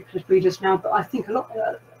unscrupulous breeders now, but I think a lot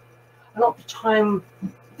of the time,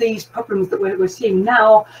 these problems that we're seeing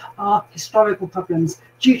now are historical problems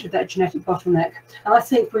due to that genetic bottleneck. And I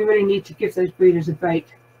think we really need to give those breeders a break.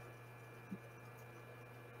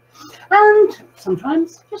 And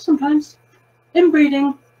sometimes, just sometimes,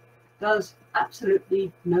 inbreeding does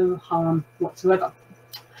absolutely no harm whatsoever.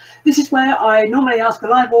 This is where I normally ask a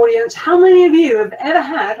live audience, how many of you have ever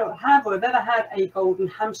had or have ever had a golden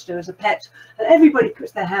hamster as a pet? And everybody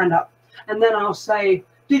puts their hand up. And then I'll say,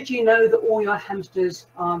 did you know that all your hamsters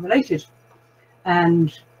are related?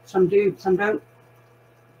 And some do, some don't.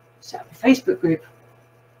 Set up a Facebook group.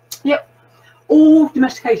 Yep. All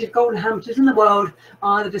domesticated golden hamsters in the world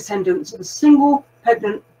are the descendants of a single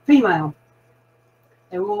pregnant female.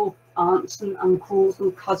 They're all aunts and uncles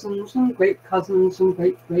and cousins and great cousins and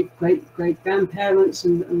great grandparents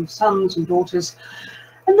and sons and daughters,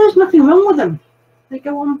 and there's nothing wrong with them. They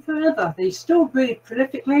go on forever. They still breed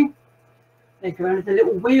prolifically. They go around their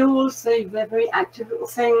little wheels. They're very active little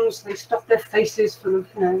things. They stuff their faces full of,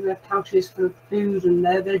 their pouches full of food, and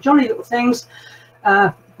they're jolly little things.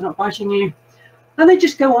 They're not biting you. And they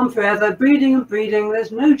just go on forever, breeding and breeding.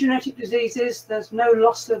 There's no genetic diseases. There's no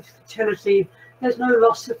loss of fertility. There's no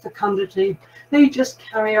loss of fecundity. They just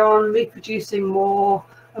carry on reproducing more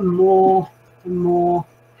and more and more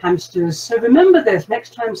hamsters. So remember this,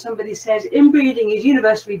 next time somebody says inbreeding is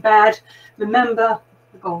universally bad, remember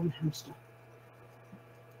the golden hamster.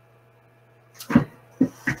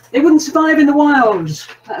 They wouldn't survive in the wild.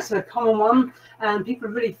 That's a common one, and people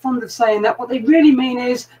are really fond of saying that. What they really mean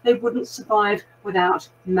is they wouldn't survive without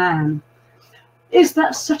man. Is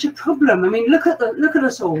that such a problem? I mean, look at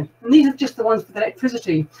us all, and these are just the ones with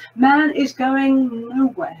electricity. Man is going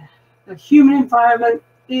nowhere. The human environment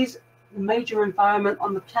is the major environment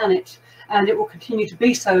on the planet, and it will continue to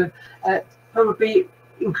be so, probably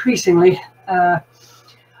increasingly. I'm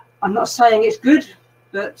not saying it's good,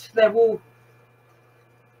 but there will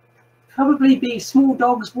probably be small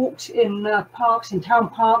dogs walked in parks, in town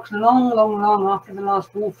parks, long after the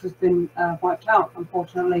last wolf has been wiped out,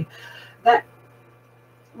 unfortunately. That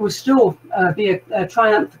will still be a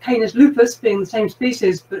triumph for Canis lupus, being the same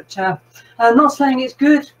species, but I'm not saying it's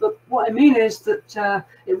good, but what I mean is that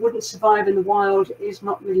it wouldn't survive in the wild is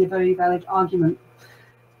not really a very valid argument.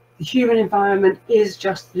 The human environment is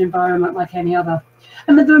just an environment like any other.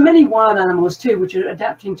 And there are many wild animals too, which are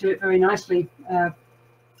adapting to it very nicely.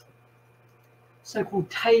 So-called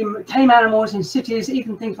tame animals in cities,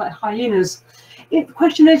 even things like hyenas. The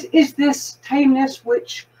question is this tameness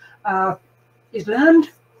which is learned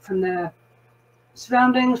from their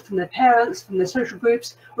surroundings, from their parents, from their social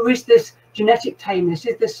groups, or is this genetic tameness?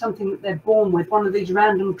 Is this something that they're born with, one of these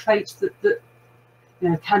random traits that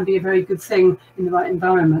can be a very good thing in the right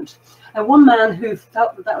environment? And one man who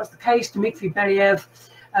felt that was the case, Dmitry Belyaev,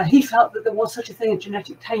 he felt that there was such a thing as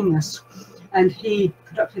genetic tameness, and he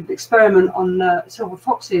conducted an experiment on silver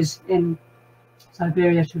foxes in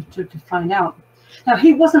Siberia to find out. Now,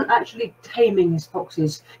 he wasn't actually taming his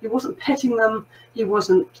foxes. He wasn't petting them. He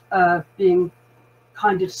wasn't being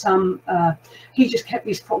kind to some. He just kept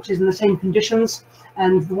these foxes in the same conditions,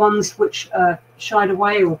 and the ones which shied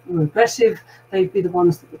away or were aggressive, they'd be the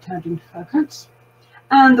ones that were turned into fur coats.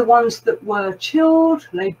 And the ones that were chilled,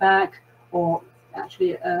 laid back, or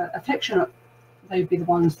actually affectionate, they'd be the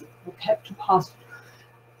ones that were kept to pass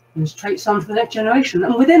those traits on to the next generation.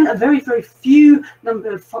 And within a very, very few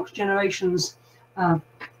number of fox generations, the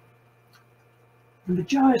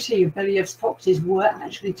majority of Belyaev's foxes were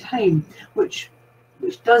actually tame, which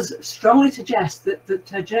does strongly suggest that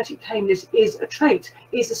genetic tameness is a trait,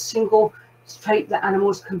 is a single trait that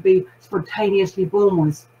animals can be spontaneously born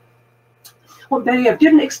with. What Belyaev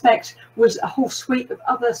didn't expect was a whole suite of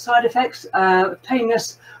other side effects: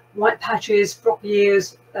 tameness, white patches, floppy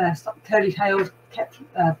ears, curly tails, kept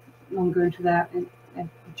longer into their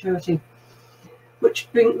maturity, which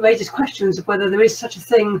raises questions of whether there is such a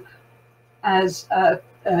thing as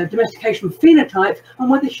domestication phenotype, and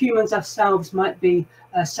whether humans ourselves might be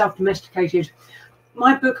self-domesticated.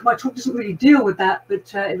 My talk doesn't really deal with that,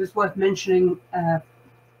 but it was worth mentioning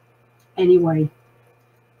anyway.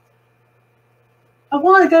 A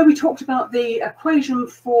while ago we talked about the equation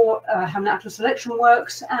for how natural selection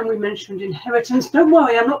works, and we mentioned inheritance. Don't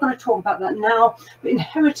worry, I'm not going to talk about that now, but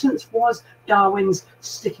inheritance was Darwin's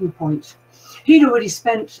sticking point. He'd already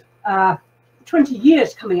spent 20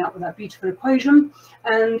 years coming up with that beautiful equation,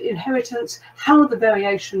 and inheritance, how the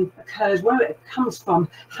variation occurs, where it comes from,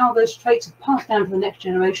 how those traits are passed down to the next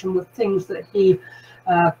generation, were things that he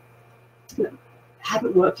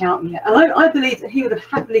hadn't worked out yet. And I believe that he would have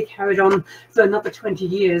happily carried on for another 20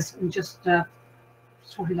 years and just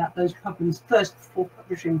sorted out those problems first before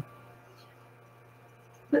publishing.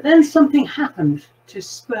 But then something happened to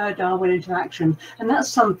spur Darwin into action, and that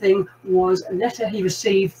something was a letter he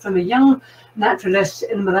received from a young naturalist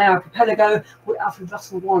in the Malay Archipelago called Alfred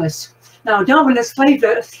Russel Wallace. Now, Darwin had slaved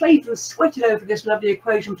and sweated over this lovely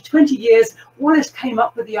equation for 20 years. Wallace came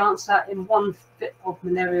up with the answer in one fit of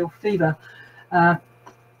malarial fever.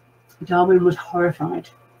 Darwin was horrified,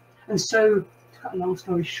 and so, to cut a long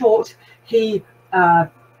story short, he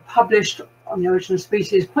published On the Origin of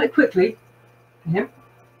Species quite quickly for him,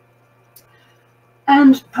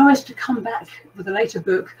 and promised to come back with a later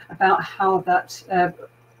book about how that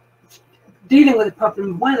dealing with the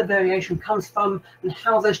problem, where the variation comes from, and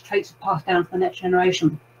how those traits are passed down to the next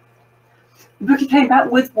generation. The book he came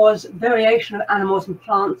back with was Variation of Animals and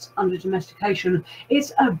Plants Under Domestication.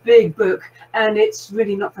 It's a big book, and it's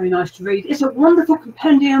really not very nice to read. It's a wonderful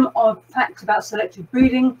compendium of facts about selective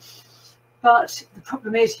breeding, but the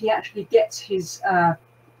problem is he actually gets his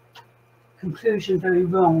conclusion very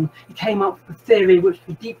wrong. He came up with a theory which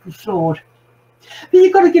was deeply flawed. But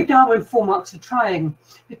you've got to give Darwin 4 marks for trying,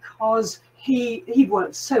 because he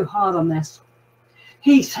worked so hard on this.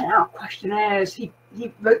 He sent out questionnaires, he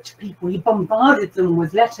wrote to people, he bombarded them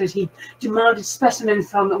with letters, he demanded specimens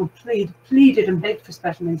from them, pleaded and begged for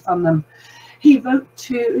specimens from them. He wrote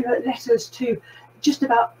letters to just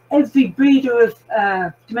about every breeder of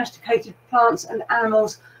domesticated plants and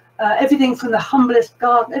animals, everything from the humblest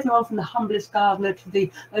gardener, everyone from the humblest gardener to the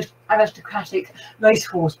most aristocratic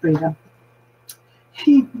racehorse breeder.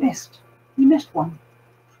 He missed one.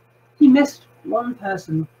 He missed one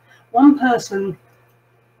person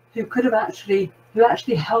who could have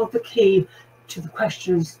actually held the key to the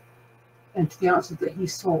questions and to the answers that he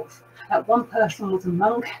sought. That one person was a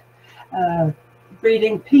monk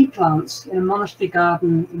breeding pea plants in a monastery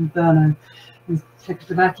garden in Brno, in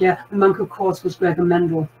Czechoslovakia. The monk, of course, was Gregor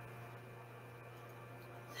Mendel.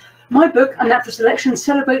 My book, Unnatural Selection,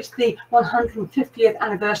 celebrates the 150th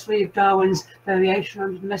anniversary of Darwin's Variation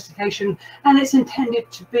Under Domestication, and it's intended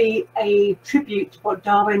to be a tribute to what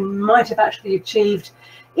Darwin might have actually achieved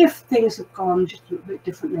if things had gone just a little bit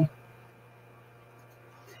differently.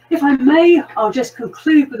 If I may, I'll just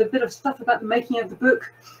conclude with a bit of stuff about the making of the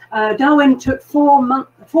book. Darwin took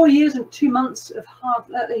 4 years and 2 months of hard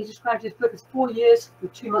labor. He described his book as 4 years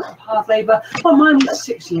and 2 months of hard labor. Well, mine was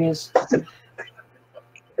 6 years.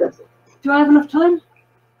 Do I have enough time?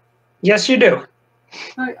 Yes, you do.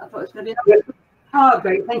 Right, I thought it was going to be enough. Oh,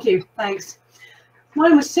 great, thank you, thanks.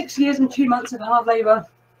 Mine was 6 years and 2 months of hard labor,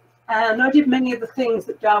 and I did many of the things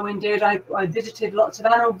that Darwin did. I visited lots of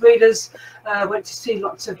animal breeders, went to see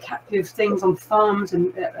lots of captive things on farms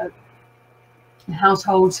and in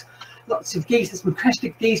households, lots of geese. There's some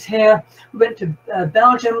crested geese here. We went to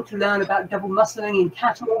Belgium to learn about double muscling in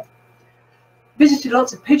cattle. Visited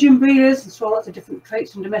lots of pigeon breeders and saw lots of different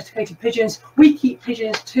traits in domesticated pigeons. We keep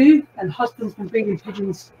pigeons too, and husband's been breeding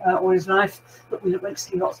pigeons all his life, but we went to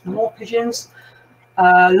see lots more pigeons.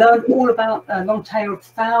 Learned all about long-tailed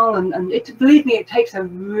fowl, and believe me, it takes a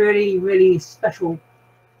really, really special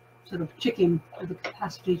sort of chicken with the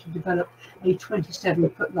capacity to develop a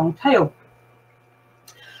 27-foot long tail.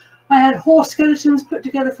 I had horse skeletons put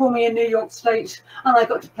together for me in New York State, and I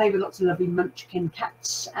got to play with lots of lovely munchkin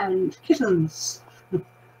cats and kittens.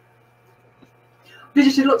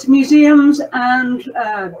 Visited lots of museums and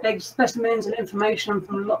begged specimens and information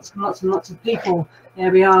from lots and lots and lots of people.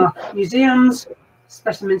 There we are, museums,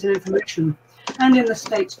 specimens and information, and in the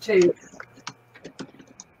States too.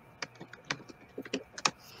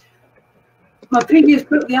 My previous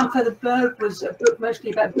book, The Unfeathered Bird, was a book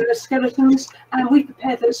mostly about bird skeletons, and we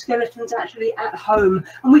prepared those skeletons actually at home,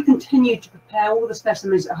 and we continued to prepare all the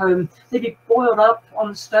specimens at home. They'd be boiled up on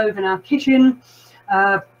the stove in our kitchen.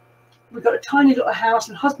 We've got a tiny little house,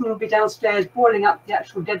 and husband would be downstairs boiling up the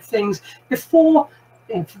actual dead things. Before,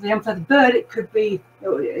 for the unfeathered bird, it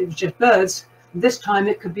was just birds. This time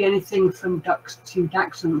it could be anything from ducks to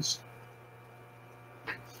dachshunds.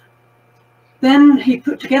 Then he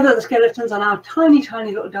put together the skeletons on our tiny,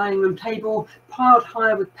 tiny little dining room table, piled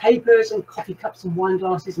high with papers and coffee cups and wine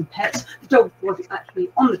glasses and pets. The dog wasn't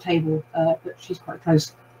actually on the table, but she's quite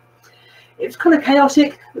close. It's kind of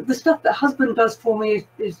chaotic. The stuff that husband does for me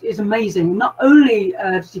is amazing. Not only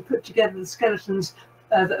does he put together the skeletons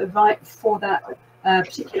that are right for that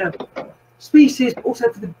particular species, but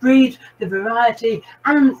also for the breed, the variety,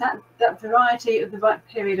 and that variety of the right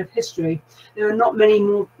period of history. There are not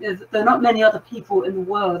many other people in the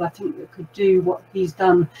world, I think, that could do what he's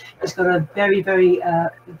done. He's got a very, very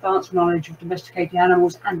advanced knowledge of domesticated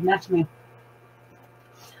animals and anatomy.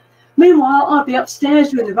 Meanwhile, I'd be upstairs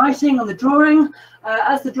doing the writing on the drawing.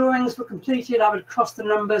 As the drawings were completed, I would cross the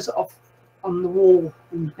numbers off on the wall,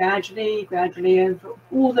 and gradually, over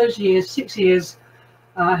all those years, 6 years,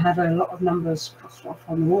 I had a lot of numbers crossed off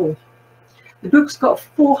on the wall. The book's got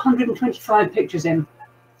 425 pictures in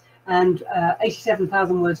and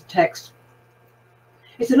 87,000 words of text.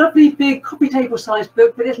 It's a lovely big coffee table sized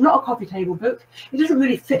book, but it's not a coffee table book. It doesn't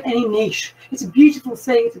really fit any niche. It's a beautiful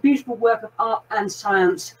thing. It's a beautiful work of art and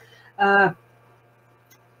science.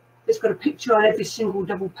 It's got a picture on every single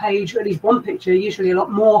double page, or at least one picture, usually a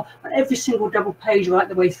lot more, on every single double page right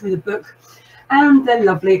the way through the book. And they're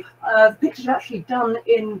lovely. The pictures are actually done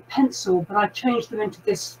in pencil, but I changed them into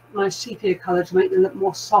this nice sepia colour to make them look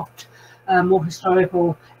more soft, more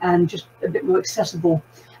historical, and just a bit more accessible.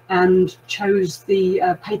 And chose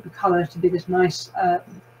the paper colour to be this nice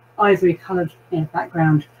ivory coloured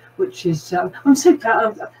background, which is, I'm so proud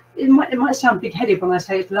of. It might sound big-headed when I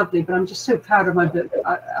say it's lovely, but I'm just so proud of my book.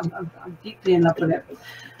 I'm deeply in love with it.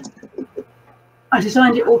 I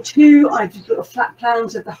designed it all too. I did little flat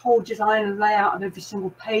plans of the whole design and layout of every single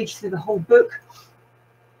page through the whole book.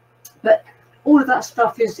 But all of that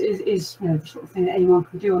stuff is the sort of thing that anyone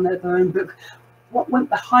can do on their own book. What went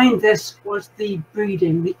behind this was the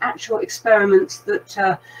breeding, the actual experiments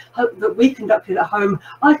that we conducted at home.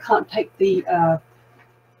 I can't take the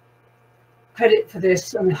credit for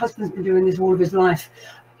this. I mean, husband's been doing this all of his life.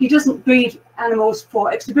 He doesn't breed animals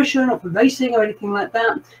for exhibition or for racing or anything like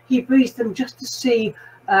that. He breeds them just to see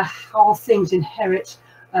how things inherit,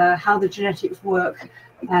 how the genetics work,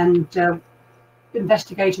 and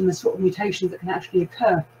investigating the sort of mutations that can actually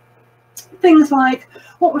occur. Things like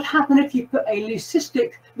what would happen if you put a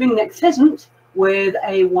leucistic ring-necked pheasant with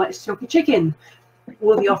a white silky chicken?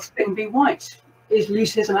 Will the offspring be white? Is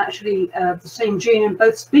leucism actually the same gene in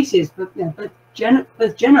both species, both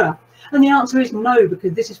genera? And the answer is no,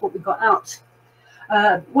 because this is what we got out.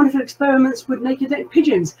 Wonderful experiments with naked neck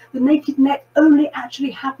pigeons. The naked neck only actually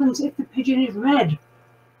happens if the pigeon is red,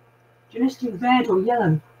 genetically red or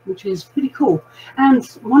yellow, which is pretty cool. And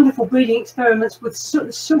wonderful breeding experiments with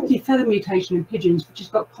silky feather mutation in pigeons, which has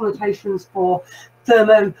got connotations for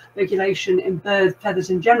thermoregulation in bird feathers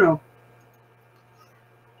in general.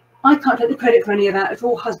 I can't take the credit for any of that. It's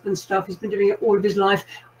all husband's stuff. He's been doing it all of his life.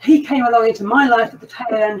 He came along into my life at the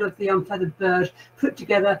tail end of the Unfeathered Bird, put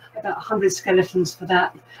together about 100 skeletons for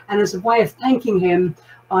that. And as a way of thanking him,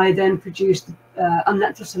 I then produced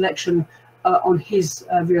Unnatural Selection on his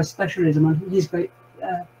real specialism, on his great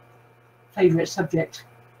favourite subject.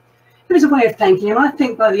 It was a way of thanking him. I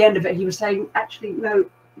think by the end of it, he was saying, actually, no,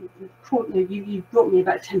 you brought me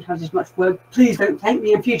about 10 times as much work. Please don't thank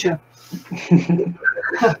me in future.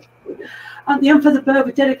 The Unfeathered Bird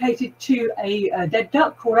was dedicated to a dead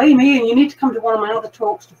duck called Amy, and you need to come to one of my other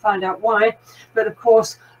talks to find out why. But of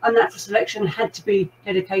course, Unnatural Selection had to be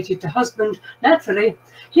dedicated to husband. Naturally,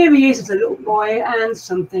 here he is as a little boy, and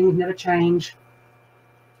some things never change.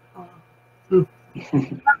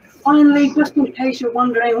 Finally, just in case you're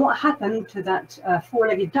wondering what happened to that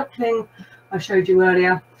four-legged duckling I showed you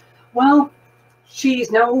earlier, well,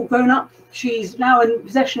 she's now all grown up. She's now in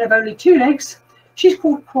possession of only 2 legs. She's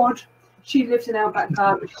called Quad. She lives in our back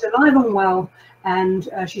garden. She's alive and well, and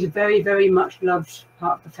she's a very, very much loved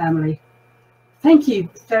part of the family. Thank you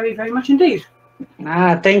very, very much indeed.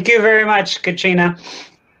 Thank you very much, Katrina.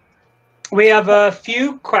 We have a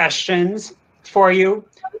few questions. for you.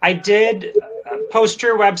 I did post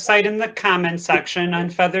your website in the comment section,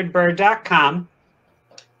 unfeatheredbird.com.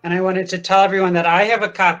 And I wanted to tell everyone that I have a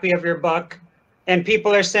copy of your book, and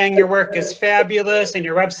people are saying your work is fabulous and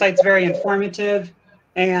your website's very informative.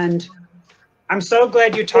 And I'm so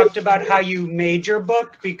glad you talked about how you made your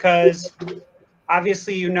book, because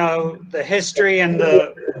obviously you know the history and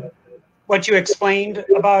what you explained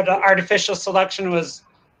about artificial selection was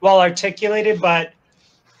well articulated, but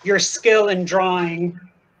your skill in drawing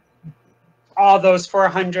all those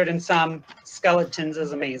 400 and some skeletons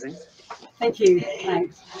is amazing. Thank you.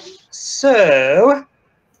 Thanks. So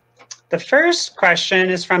the first question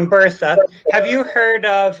is from Bertha. Have you heard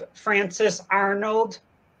of Francis Arnold?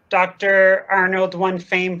 Dr. Arnold won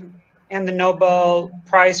fame and the Nobel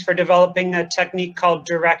Prize for developing a technique called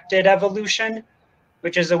directed evolution,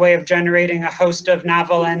 which is a way of generating a host of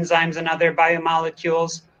novel enzymes and other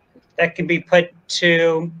biomolecules that can be put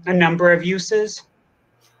to a number of uses.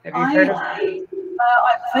 Have you heard of it?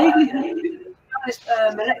 I vaguely heard of it.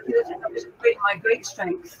 Molecular technology is really my great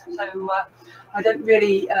strength. So I don't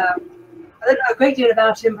really, I don't know a great deal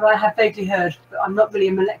about him, but I have vaguely heard. But I'm not really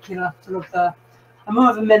a molecular sort of, I'm more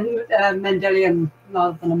of a Mendelian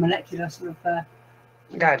rather than a molecular sort of.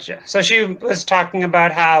 Gotcha. So she was talking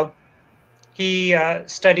about how he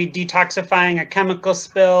studied detoxifying a chemical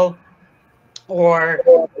spill or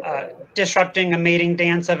disrupting a mating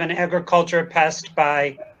dance of an agriculture pest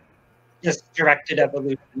by just directed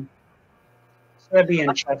evolution. So that'd be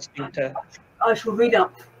interesting to. I shall read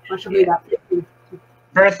up. I shall read up.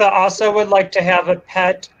 Bertha also would like to have a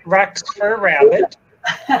pet Rex fur rabbit.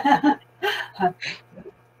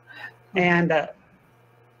 And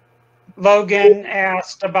Logan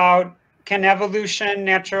asked about, can evolution,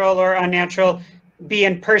 natural or unnatural, be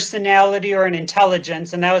in personality or in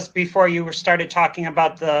intelligence? And that was before you started talking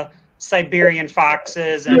about the Siberian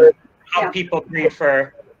foxes and how people breed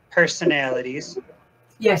for personalities.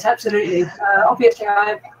 Yes, absolutely. Obviously,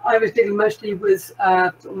 I was dealing mostly with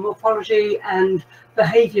morphology, and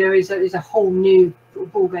behaviour is a whole new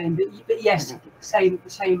ball game. But yes, same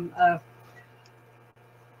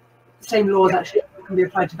laws actually can be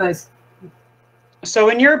applied to both. So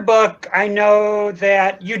in your book, I know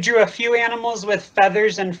that you drew a few animals with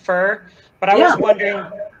feathers and fur, but I was wondering,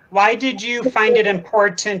 why did you find it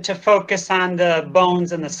important to focus on the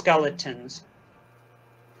bones and the skeletons?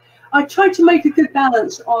 I tried to make a good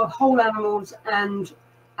balance of whole animals and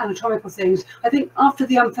anatomical things. I think after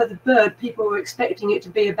the Unfeathered Bird, people were expecting it to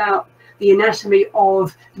be about the anatomy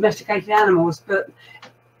of domesticated animals, but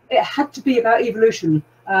it had to be about evolution.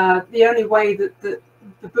 The only way that the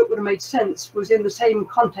book would have made sense was in the same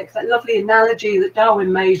context, that lovely analogy that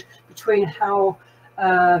Darwin made between how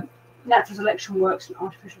natural selection works and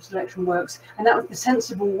artificial selection works. And that was the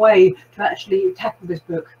sensible way to actually tackle this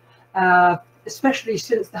book. Especially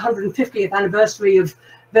since the 150th anniversary of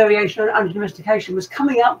variation under domestication was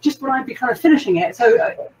coming up just when I'd be kind of finishing it. So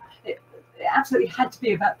it absolutely had to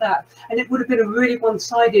be about that. And it would have been a really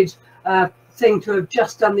one-sided thing to have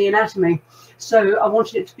just done the anatomy. So I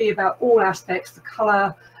wanted it to be about all aspects, the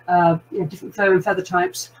colour, different fur and feather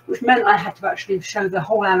types, which meant I had to actually show the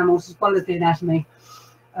whole animals as well as the anatomy.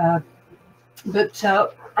 But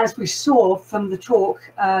as we saw from the talk,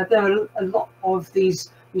 there are a lot of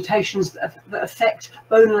these mutations that affect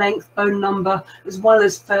bone length, bone number, as well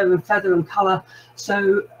as fur and feather and colour.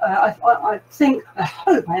 So I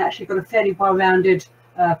hope I actually got a fairly well-rounded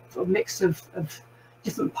mix of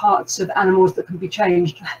different parts of animals that can be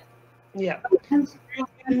changed. Yeah.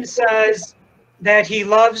 Ruben says that he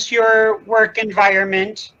loves your work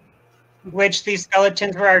environment, which these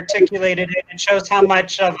skeletons were articulated in. It shows how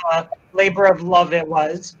much of a labor of love it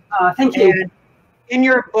was. Thank you. And in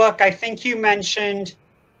your book, I think you mentioned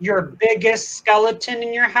your biggest skeleton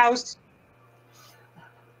in your house.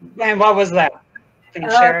 And what was that? Can you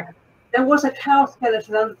share? There was a cow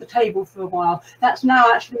skeleton under the table for a while. That's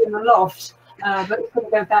now actually in the loft, but it's going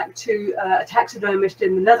to go back to a taxidermist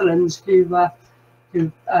in the Netherlands who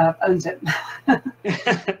owns it.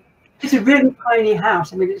 It's a really tiny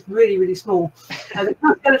house. I mean, it's really, really small. The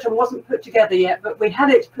cow skeleton wasn't put together yet, but we had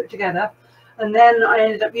it put together. And then I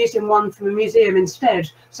ended up using one from a museum instead.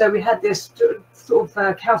 So we had this sort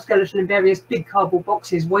of cow skeleton in various big cardboard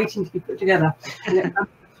boxes waiting to be put together. And it,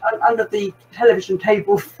 under the television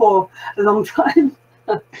table for a long time.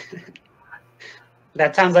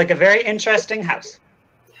 That sounds like a very interesting house.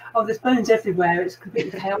 Oh, there's bones everywhere. It's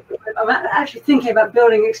completely chaotic. I'm actually thinking about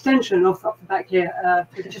building an extension off the back here,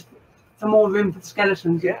 just for more room for the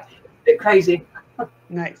skeletons. Yeah. A bit crazy.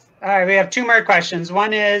 Nice. All right, we have two more questions.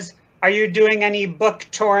 One is, are you doing any book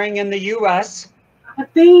touring in the U.S.?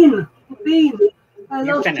 I've been.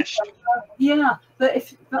 You finished? Yeah, but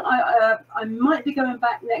I might be going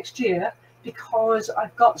back next year because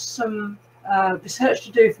I've got some research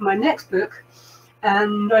to do for my next book,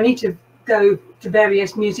 and I need to go to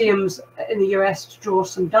various museums in the US to draw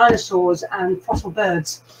some dinosaurs and fossil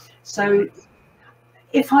birds. So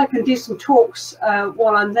if I can do some talks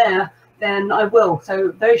while I'm there, then I will.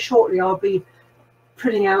 So very shortly I'll be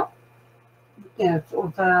printing out,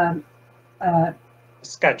 sort of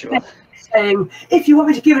schedule. Saying, if you want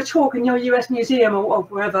me to give a talk in your US museum or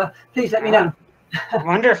wherever, please let me know.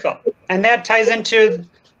 Wonderful. And that ties into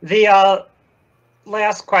the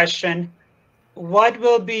last question. What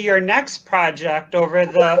will be your next project over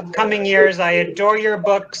the coming years? I adore your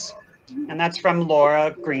books. And that's from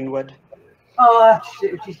Laura Greenwood. Oh,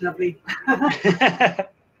 she's lovely.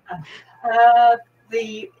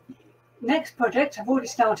 The next project I've already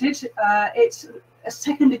started. It's a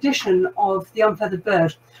second edition of The Unfeathered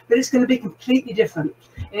Bird, but it's going to be completely different.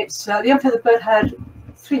 It's The Unfeathered Bird had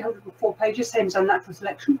 304 pages, same as Unnatural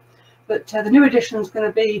Selection, but the new edition is going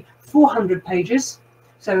to be 400 pages,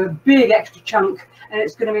 so a big extra chunk, and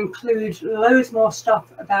it's going to include loads more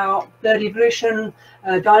stuff about bird evolution,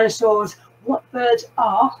 dinosaurs, what birds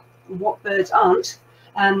are and what birds aren't,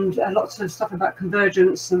 and lots of stuff about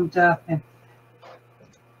convergence and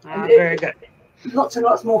very good. Lots and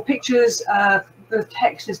lots more pictures. The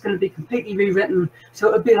text is going to be completely rewritten, so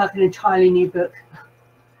it would be like an entirely new book.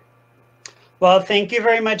 Well, thank you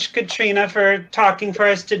very much, Katrina, for talking for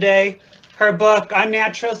us today. Her book,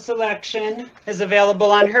 Unnatural Selection, is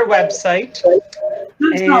available on her website.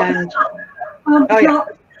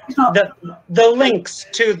 The links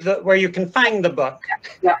to where you can find the book,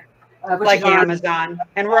 like Amazon,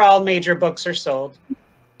 and where all major books are sold,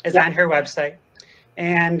 is on her website.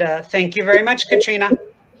 And thank you very much, Katrina.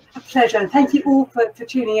 A pleasure. Thank you all for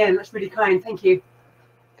tuning in. That's really kind. Thank you.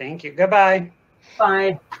 Thank you. Goodbye.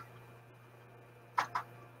 Bye.